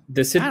think so.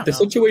 The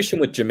situation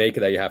with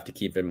Jamaica that you have to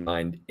keep in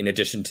mind, in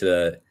addition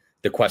to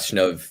the question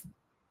of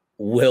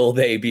will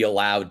they be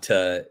allowed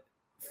to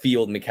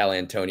field Mikel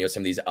Antonio,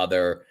 some of these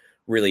other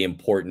really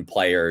important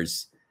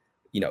players,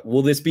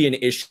 will this be an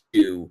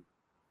issue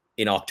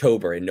in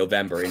October, in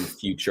November, in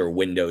future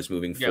windows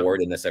moving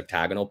forward in this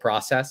octagonal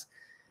process?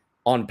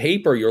 On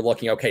paper, you're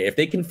looking, okay, if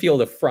they can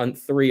field the front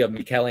 3 of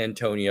Mikel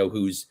Antonio,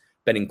 who's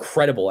been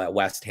incredible at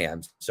West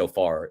Ham so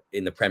far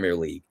in the Premier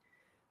League,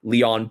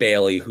 Leon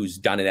Bailey, who's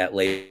done it at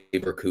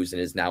Leverkusen,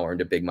 has now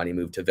earned a big money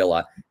move to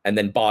Villa, and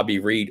then Bobby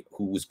Reed,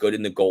 who was good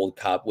in the Gold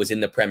Cup, was in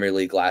the Premier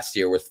League last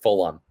year with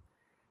Fulham.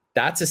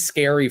 That's a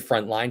scary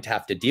front line to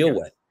have to deal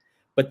with.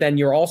 But then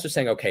you're also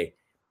saying, okay,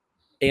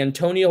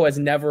 Antonio has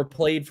never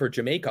played for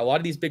Jamaica. A lot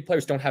of these big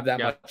players don't have that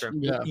much. Sure.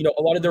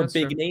 A lot of their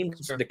big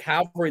names, the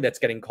cavalry that's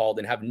getting called,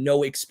 and have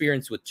no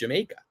experience with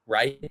Jamaica,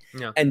 right?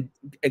 Yeah. And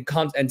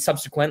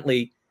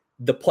subsequently,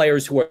 the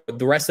players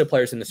the rest of the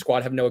players in the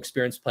squad have no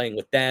experience playing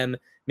with them,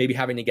 maybe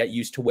having to get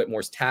used to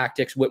Whitmore's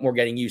tactics, Whitmore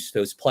getting used to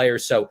those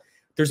players. So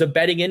there's a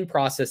betting in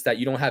process that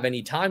you don't have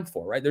any time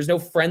for, right? There's no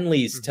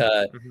friendlies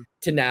to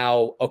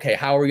now, okay,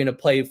 how are we going to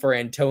play for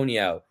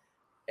Antonio?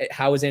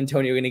 How is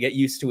Antonio going to get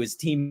used to his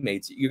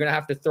teammates? You're going to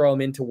have to throw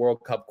him into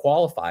World Cup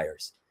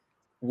qualifiers,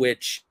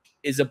 which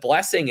is a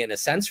blessing in a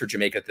sense for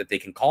Jamaica that they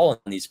can call on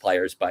these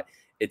players, but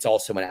it's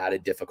also an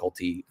added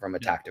difficulty from a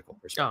tactical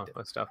perspective. Oh,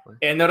 most definitely.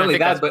 And not only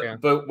that,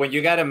 but when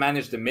you got to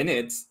manage the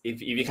minutes,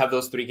 if you have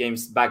those 3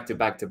 games back to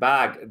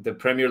back, the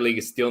Premier League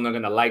is still not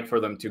going to like for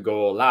them to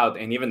go all out.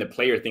 And even the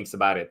player thinks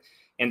about it.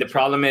 And the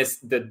problem is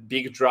the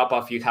big drop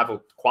off you have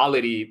of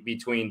quality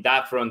between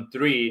that front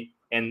 3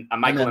 and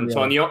Michael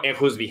Antonio and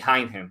who's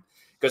behind him.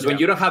 Because when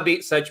you don't have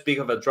such big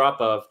of a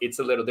drop off, it's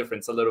a little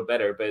different. It's a little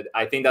better. But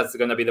I think that's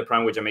going to be the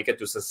problem with Jamaica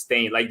to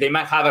sustain. Like they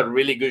might have a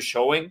really good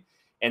showing,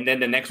 and then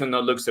the next one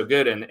not look so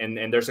good.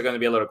 And there's going to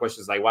be a lot of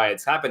questions like why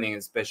it's happening,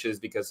 especially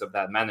because of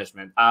that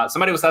management.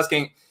 Somebody was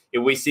asking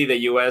if we see the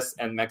U.S.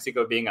 and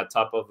Mexico being at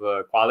top of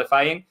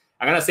qualifying.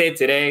 I'm going to say it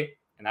today,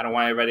 and I don't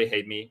want everybody to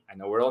hate me. I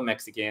know we're all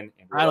Mexican.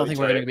 And I don't think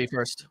we're going to be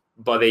first.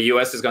 But the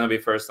U.S. is going to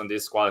be first on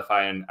this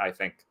qualifying, I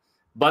think.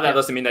 But that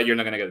doesn't mean that you're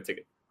not going to get a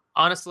ticket.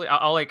 Honestly,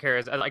 all I care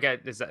is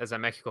that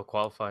Mexico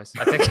qualifies.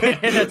 I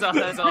think that's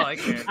all I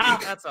care.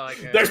 That's all I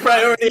care. There's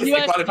priority.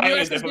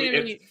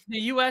 The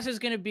U.S. is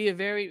going to be a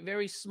very,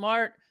 very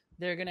smart.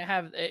 They're going to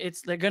have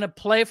they're going to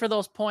play for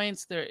those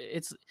points.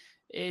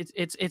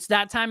 It's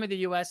that time of the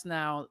U.S.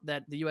 now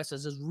that the U.S.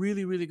 does a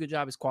really, really good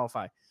job is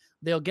qualify.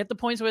 They'll get the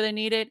points where they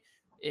need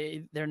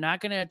it. They're not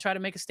going to try to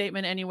make a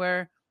statement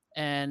anywhere,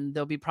 and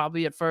they'll be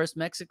probably at first.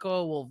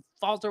 Mexico will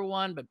falter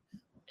one, but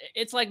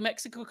it's like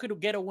Mexico could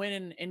get a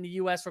win in the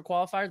U.S. for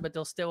qualifiers, but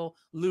they'll still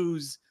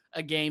lose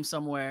a game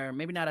somewhere.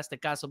 Maybe not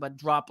Aztecaso, but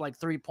drop like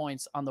 3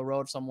 points on the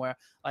road somewhere.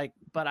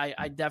 But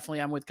I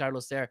definitely am with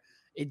Carlos there.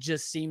 It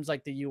just seems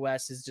like the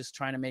U.S. is just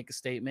trying to make a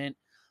statement.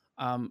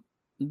 I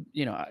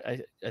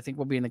think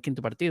we'll be in the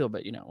quinto partido,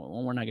 but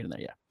we're not getting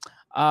there yet.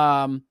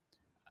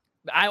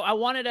 I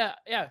wanted to,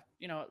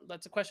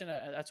 that's a question.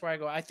 That's where I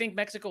go. I think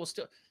Mexico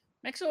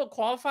will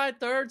qualify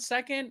third,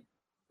 second,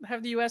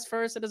 have the U.S.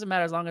 first. It doesn't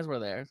matter as long as we're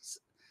there.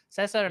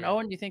 Cesar and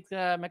Owen, do you think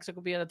Mexico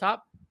will be at the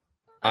top?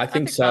 I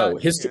think so.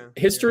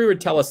 History would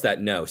tell us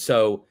that no.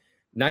 So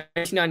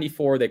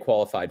 1994, they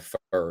qualified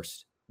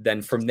first.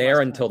 Then from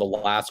there until the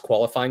last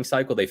qualifying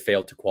cycle, they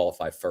failed to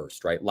qualify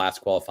first, right?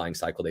 Last qualifying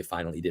cycle, they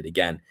finally did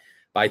again.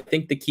 But I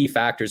think the key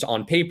factors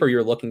on paper,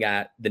 you're looking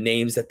at the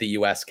names that the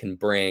U.S. can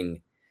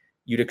bring.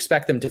 You'd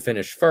expect them to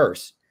finish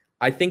first.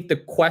 I think the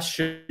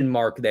question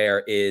mark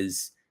there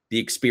is the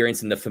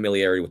experience and the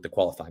familiarity with the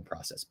qualifying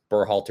process.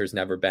 Berhalter's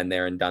never been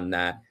there and done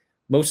that.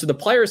 Most of the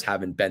players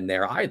haven't been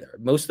there either.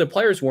 Most of the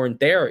players weren't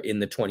there in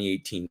the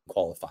 2018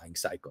 qualifying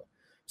cycle.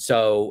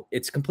 So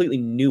it's a completely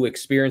new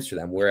experience for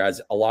them,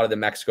 whereas a lot of the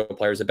Mexico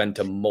players have been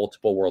to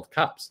multiple World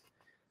Cups.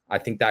 I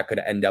think that could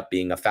end up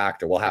being a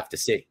factor. We'll have to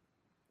see.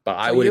 But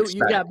I So would you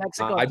expect. got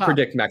Mexico I top.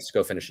 predict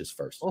Mexico finishes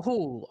first.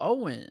 Oh,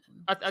 Owen.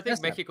 I think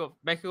That's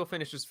Mexico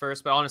finishes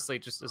first, but honestly,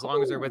 just as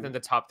long as they're within the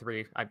top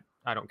 3,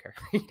 I don't care.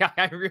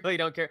 I really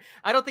don't care.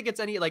 I don't think it's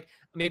any like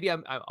maybe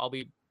I'll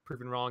be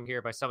proven wrong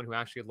here by someone who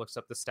actually looks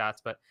up the stats,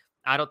 but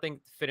I don't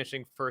think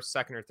finishing first,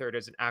 second, or third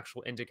is an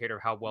actual indicator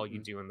of how well you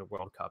do in the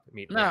World Cup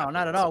immediately. No,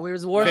 not at all. We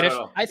was the worst.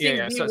 I think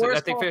the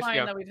worst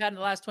qualifying that we've had in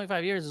the last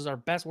 25 years is our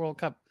best World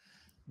Cup.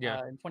 In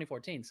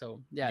 2014.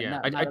 So not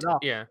at all.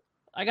 Yeah.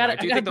 I got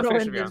to throw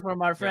in this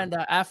from our friend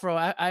Afro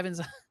Ivan's.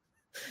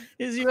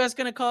 Is U.S.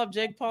 gonna call up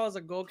Jake Paul as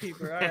a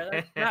goalkeeper? All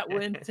right, that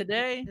win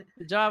today.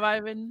 Good job,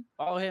 Ivan.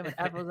 Follow him at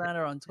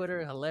Afrozander on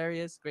Twitter.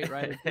 Hilarious, great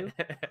writer too.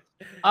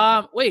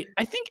 Wait,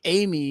 I think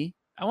Amy.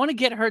 I want to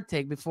get her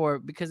take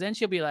because then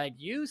she'll be like,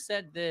 "You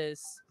said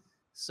this."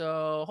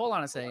 So hold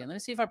on a second. Let me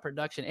see if our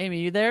production. Amy,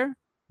 you there?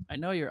 I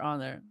know you're on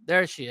there.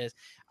 There she is.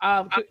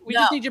 We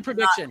just need your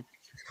prediction.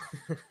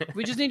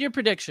 We just need your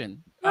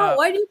prediction. No,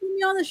 why do you put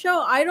me on the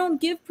show? I don't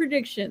give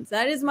predictions.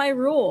 That is my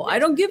rule. I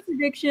don't give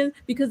predictions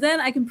because then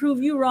I can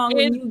prove you wrong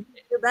when you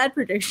give a bad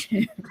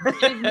prediction.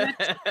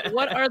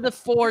 What are the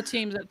 3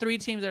 teams that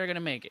are going to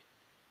make it?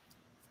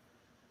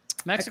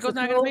 Mexico's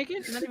not going to make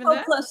it? Not even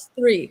that?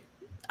 +3.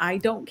 I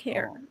don't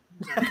care.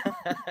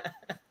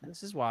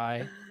 This is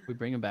why we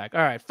bring him back.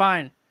 All right,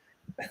 fine.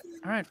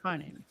 All right,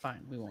 fine, Amy.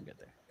 Fine. We won't get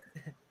there.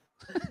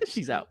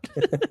 She's out.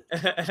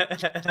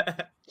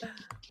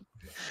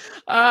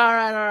 All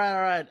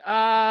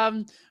right.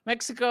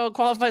 Mexico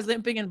qualifies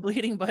limping and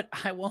bleeding, but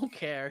I won't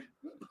care.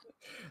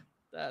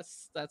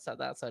 That's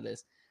how it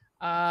is.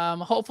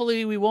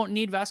 Hopefully we won't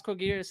need Vasco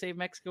Aguirre to save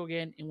Mexico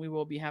again, and we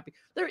will be happy.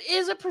 There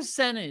is a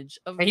percentage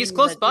of, and he's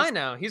close by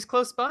now. He's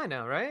close by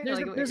now, right?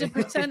 There's a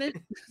percentage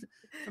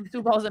from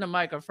 2 Balls and a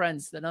Mic, our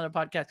friends, another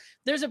podcast.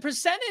 There's a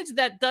percentage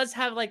that does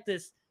have like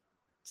this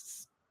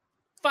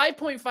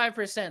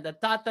 5.5%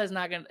 that Tata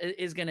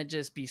is gonna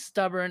just be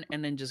stubborn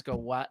and then just go,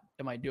 what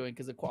am I doing?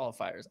 Because of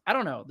qualifiers. I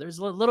don't know. There's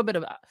a little bit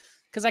of,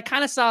 because I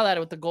kind of saw that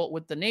with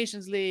the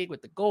Nations League,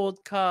 with the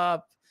Gold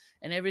Cup,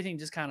 and everything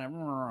just kind of.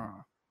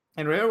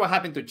 And remember what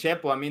happened to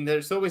Chepo. I mean,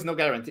 there's always no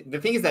guarantee.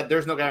 The thing is that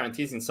there's no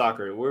guarantees in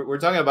soccer. We're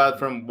talking about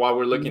from what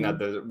we're looking at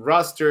the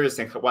rosters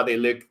and what they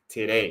look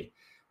today,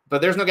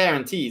 but there's no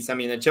guarantees. I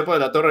mean, Chepo de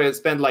la Torre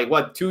spent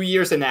 2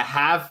 years and a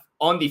half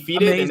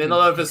undefeated. Amazing. And then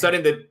all of a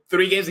sudden the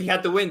 3 games he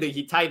had to win,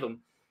 he tied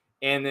them,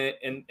 and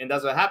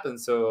that's what happened.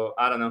 So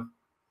I don't know.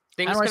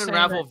 Things can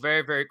unravel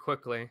very, very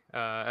quickly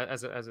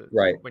as a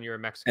right when you're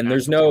in Mexico. And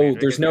there's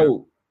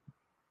no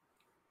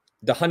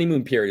the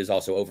honeymoon period is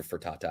also over for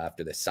Tata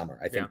after this summer.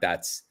 I think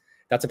that's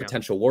a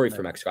potential worry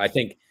for Mexico. I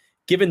think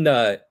given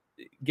the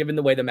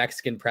way the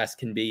Mexican press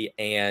can be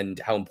and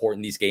how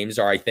important these games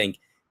are, I think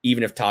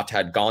even if Tata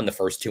had gone the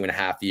first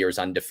 2.5 years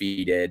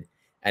undefeated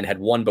and had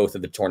won both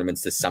of the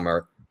tournaments this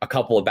summer, a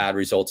couple of bad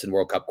results in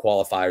World Cup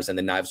qualifiers and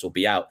the knives will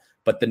be out,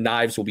 but the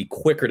knives will be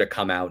quicker to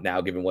come out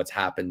now given what's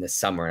happened this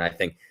summer. And I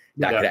think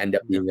that could end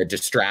up being a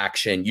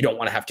distraction. You don't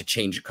want to have to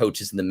change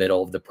coaches in the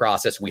middle of the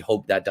process. We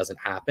hope that doesn't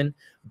happen,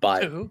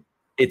 but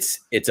it's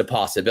a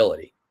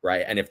possibility,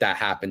 right? And if that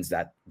happens,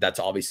 that's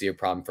obviously a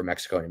problem for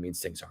Mexico, and it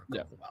means things aren't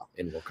going well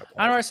in World Cup.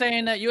 I know we're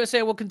saying that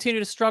USA will continue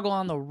to struggle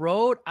on the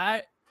road.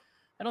 I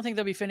don't think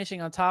they'll be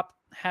finishing on top.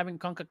 Having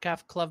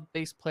CONCACAF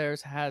club-based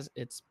players has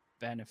its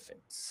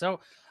benefits. So,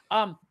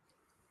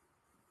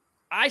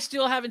 I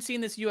still haven't seen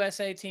this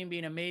USA team be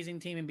an amazing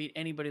team and beat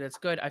anybody that's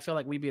good. I feel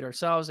like we beat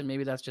ourselves, and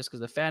maybe that's just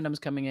because the fandom's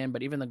coming in.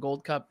 But even the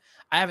Gold Cup,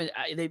 I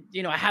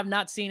have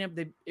not seen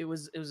it. It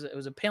was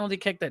a penalty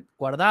kick that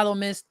Guardado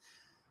missed.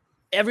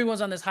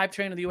 Everyone's on this hype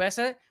train of the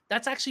USA.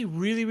 That's actually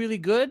really, really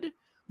good,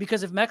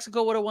 because if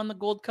Mexico would have won the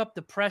Gold Cup,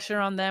 the pressure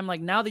on them,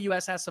 now the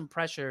US has some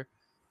pressure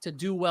to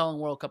do well in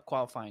World Cup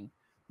qualifying.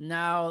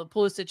 Now,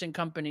 Pulisic and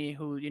company,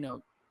 who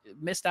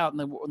missed out in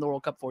the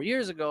World Cup 4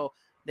 years ago,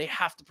 they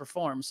have to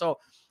perform. So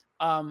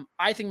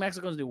I think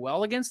Mexico's do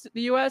well against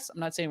the U.S. I'm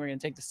not saying we're going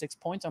to take the 6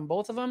 points on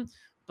both of them,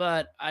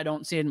 but I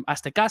don't see it in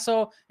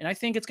Aztecaso. And I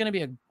think it's going to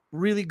be a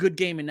really good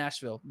game in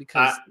Nashville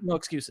because no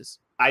excuses.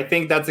 I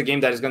think that's a game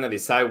that is going to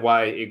decide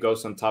why it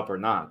goes on top or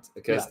not,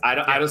 because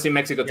I don't see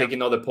Mexico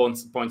taking all the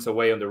points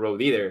away on the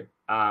road either.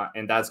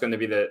 And that's going to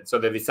be the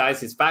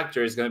decisive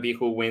factor is going to be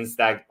who wins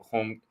that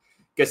home.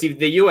 Because if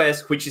the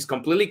U.S., which is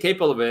completely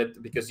capable of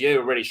it, because you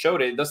already showed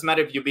it doesn't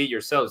matter if you beat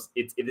yourselves.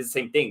 It is the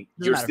same thing.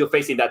 You're still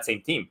facing that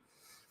same team.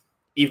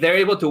 If they're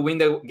able to win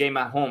the game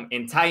at home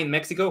and tie in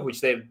Mexico, which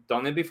they've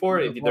done it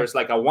before, if there's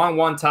like a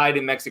 1-1 tied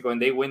in Mexico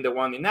and they win the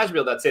one in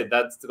Nashville, that's it.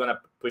 That's going to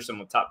push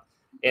them on top.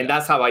 And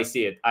that's how I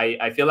see it.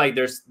 I feel like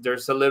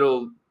there's a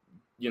little,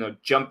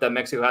 jump that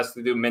Mexico has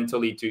to do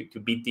mentally to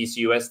beat this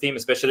U.S. team,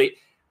 especially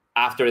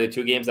after the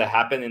 2 games that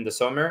happened in the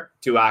summer,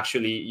 to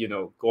actually,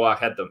 go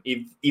ahead them.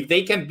 If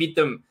they can beat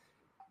them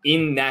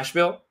in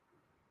Nashville,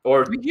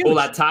 or pull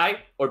a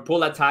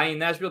tie in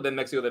Nashville, then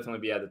Mexico will definitely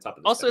be at the top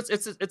of the Also,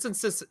 it's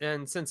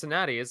in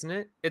Cincinnati, isn't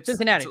it? It's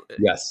Cincinnati.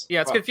 Yes. Yeah,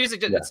 it's confusing.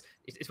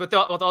 It's with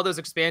all those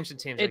expansion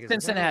teams. It's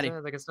Cincinnati.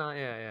 It's not.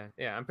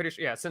 Yeah. I'm pretty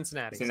sure. Yeah,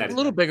 Cincinnati. It's a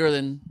little bigger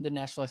than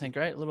Nashville, I think,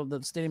 right? The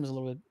stadium is a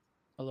little bit.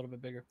 a little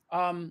bit bigger.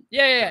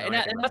 Yeah. And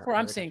that's what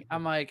I'm saying.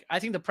 I'm like, I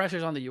think the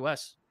pressure's on the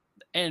U.S.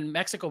 and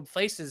Mexico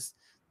faces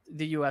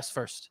the U.S.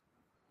 first,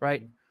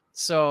 right?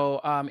 So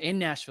in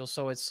Nashville,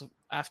 so it's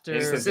after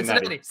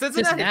Cincinnati.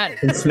 I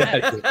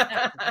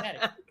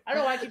don't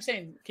know why I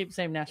keep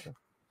saying Nashville.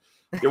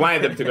 You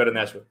wanted them to go to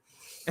Nashville.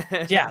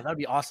 Yeah, that'd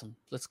be awesome.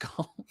 Let's go.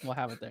 We'll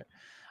have it there.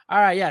 All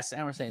right. Yes,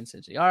 and we're saying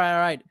Cincy. All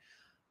right.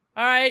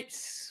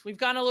 We've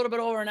gone a little bit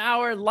over an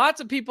hour.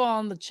 Lots of people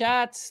on the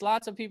chats.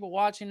 Lots of people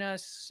watching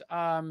us.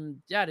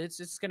 Yeah,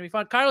 it's gonna be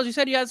fun. Carlos, you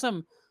said you had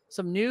some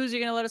news.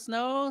 You're gonna let us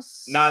know?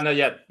 No, not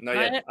yet.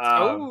 Okay.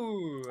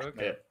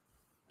 Yeah.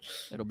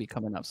 It'll be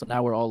coming up. So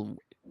now we're all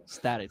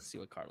ecstatic to see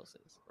what Carlos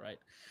is. Right.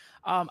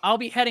 I'll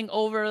be heading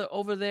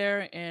over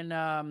there,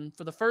 and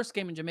for the first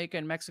game in Jamaica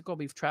and Mexico, I'll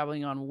be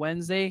traveling on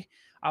Wednesday.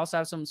 I also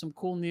have some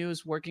cool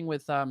news working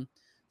with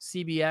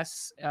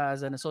CBS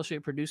as an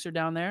associate producer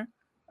down there.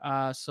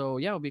 So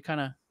yeah, it'll be kind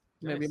of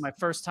maybe my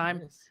first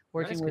time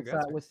working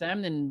with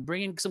them and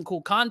bringing some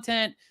cool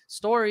content,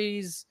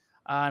 stories,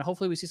 and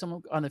hopefully we see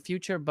some on the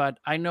future. But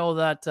I know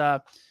that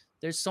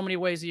there's so many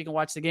ways that you can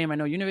watch the game. I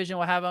know Univision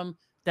will have them.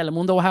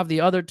 Telemundo will have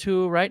the other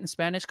two, right, in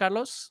Spanish,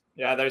 Carlos?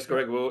 Yeah, that is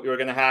correct. We're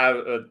going to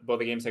have both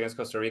the games against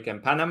Costa Rica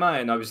and Panama,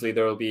 and obviously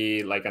there will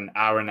be like an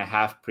hour and a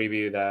half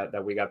preview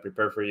that we got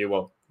prepared for you.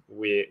 Well,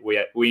 we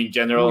in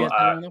general,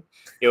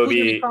 it will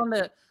be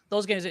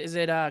those games. Is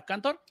it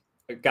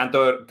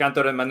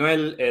Cantor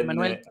Emmanuel,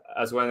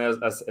 as well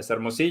as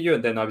Hermosillo,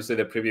 and then obviously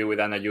the preview with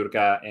Ana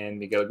Yurka and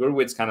Miguel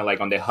Gurwitz, kind of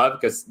like on the hub,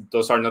 because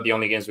those are not the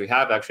only games we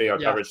have. Actually, our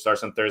coverage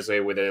starts on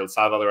Thursday with El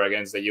Salvador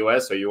against the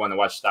U.S., so you want to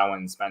watch that one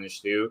in Spanish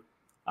too.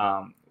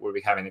 We'll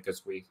be having it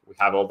because we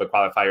have all the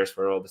qualifiers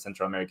for all the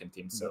Central American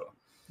teams. So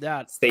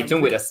stay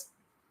tuned with us.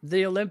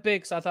 The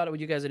Olympics, I thought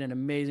you guys did an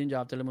amazing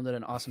job. Telemundo did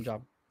an awesome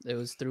job. It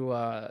was through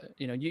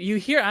you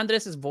hear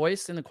Andres'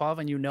 voice in the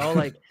qualifying,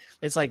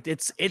 like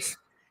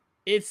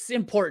it's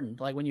important,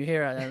 like when you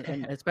hear it,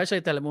 and especially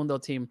Telemundo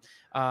team,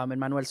 and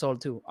Manuel Sol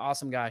too.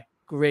 Awesome guy,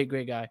 great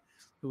guy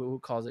who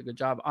calls it. Good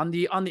job. On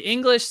the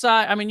English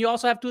side, I mean, you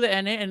also have To The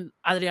N, and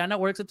Adriana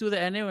works at To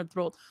The N, and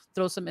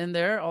throw some in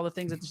there, all the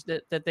things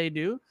that they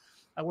do.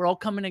 We're all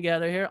coming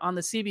together here. On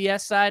the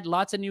CBS side,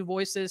 lots of new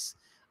voices,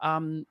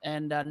 and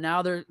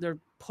now they're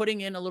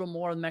putting in a little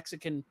more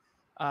Mexican.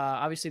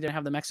 Obviously, they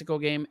have the Mexico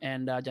game,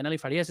 and Janely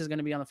Farias is going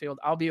to be on the field.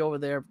 I'll be over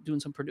there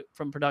doing some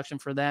production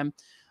for them.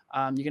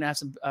 You're going to have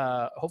some,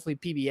 hopefully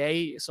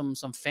PBA,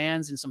 some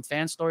fans and some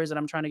fan stories that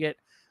I'm trying to get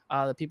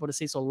the people to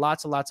see. So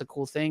lots of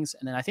cool things.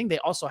 And then I think they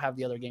also have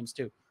the other games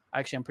too.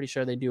 Actually, I'm pretty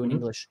sure they do in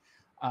English.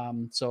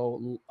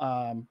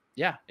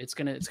 Yeah, it's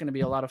going to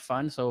be a lot of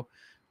fun. So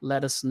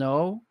let us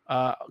know.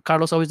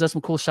 Carlos always does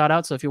some cool shout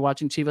outs. So if you're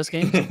watching Chivas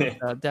games,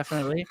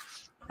 definitely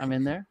I'm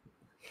in there.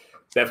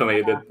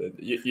 Definitely.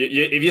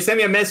 If you send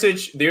me a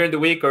message during the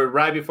week or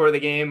right before the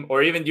game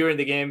or even during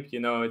the game,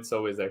 it's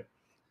always there.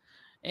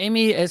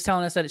 Amy is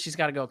telling us that she's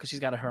got to go because she's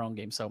got her own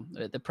game. So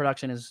the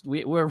production is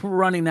we're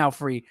running now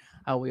free.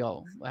 We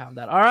all have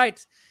that. All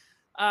right,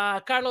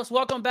 Carlos,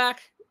 welcome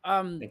back.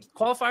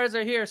 Qualifiers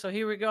are here, so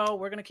here we go.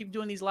 We're gonna keep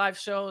doing these live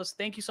shows.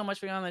 Thank you so much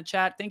for being on the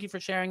chat. Thank you for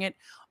sharing it.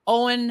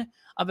 Owen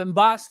up in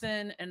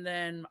Boston, and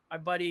then our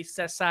buddy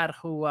Cesar,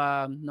 who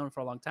known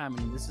for a long time.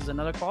 And this is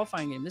another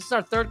qualifying game. This is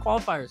our third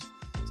qualifiers.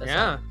 Cesar.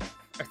 Yeah,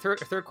 our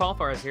third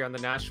qualifiers here on the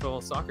Nashville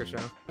Soccer Show.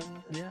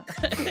 Yeah.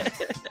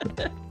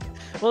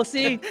 We'll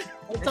see.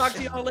 We'll talk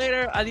to you all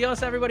later.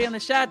 Adios, everybody on the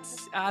chat.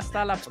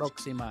 Hasta la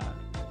próxima.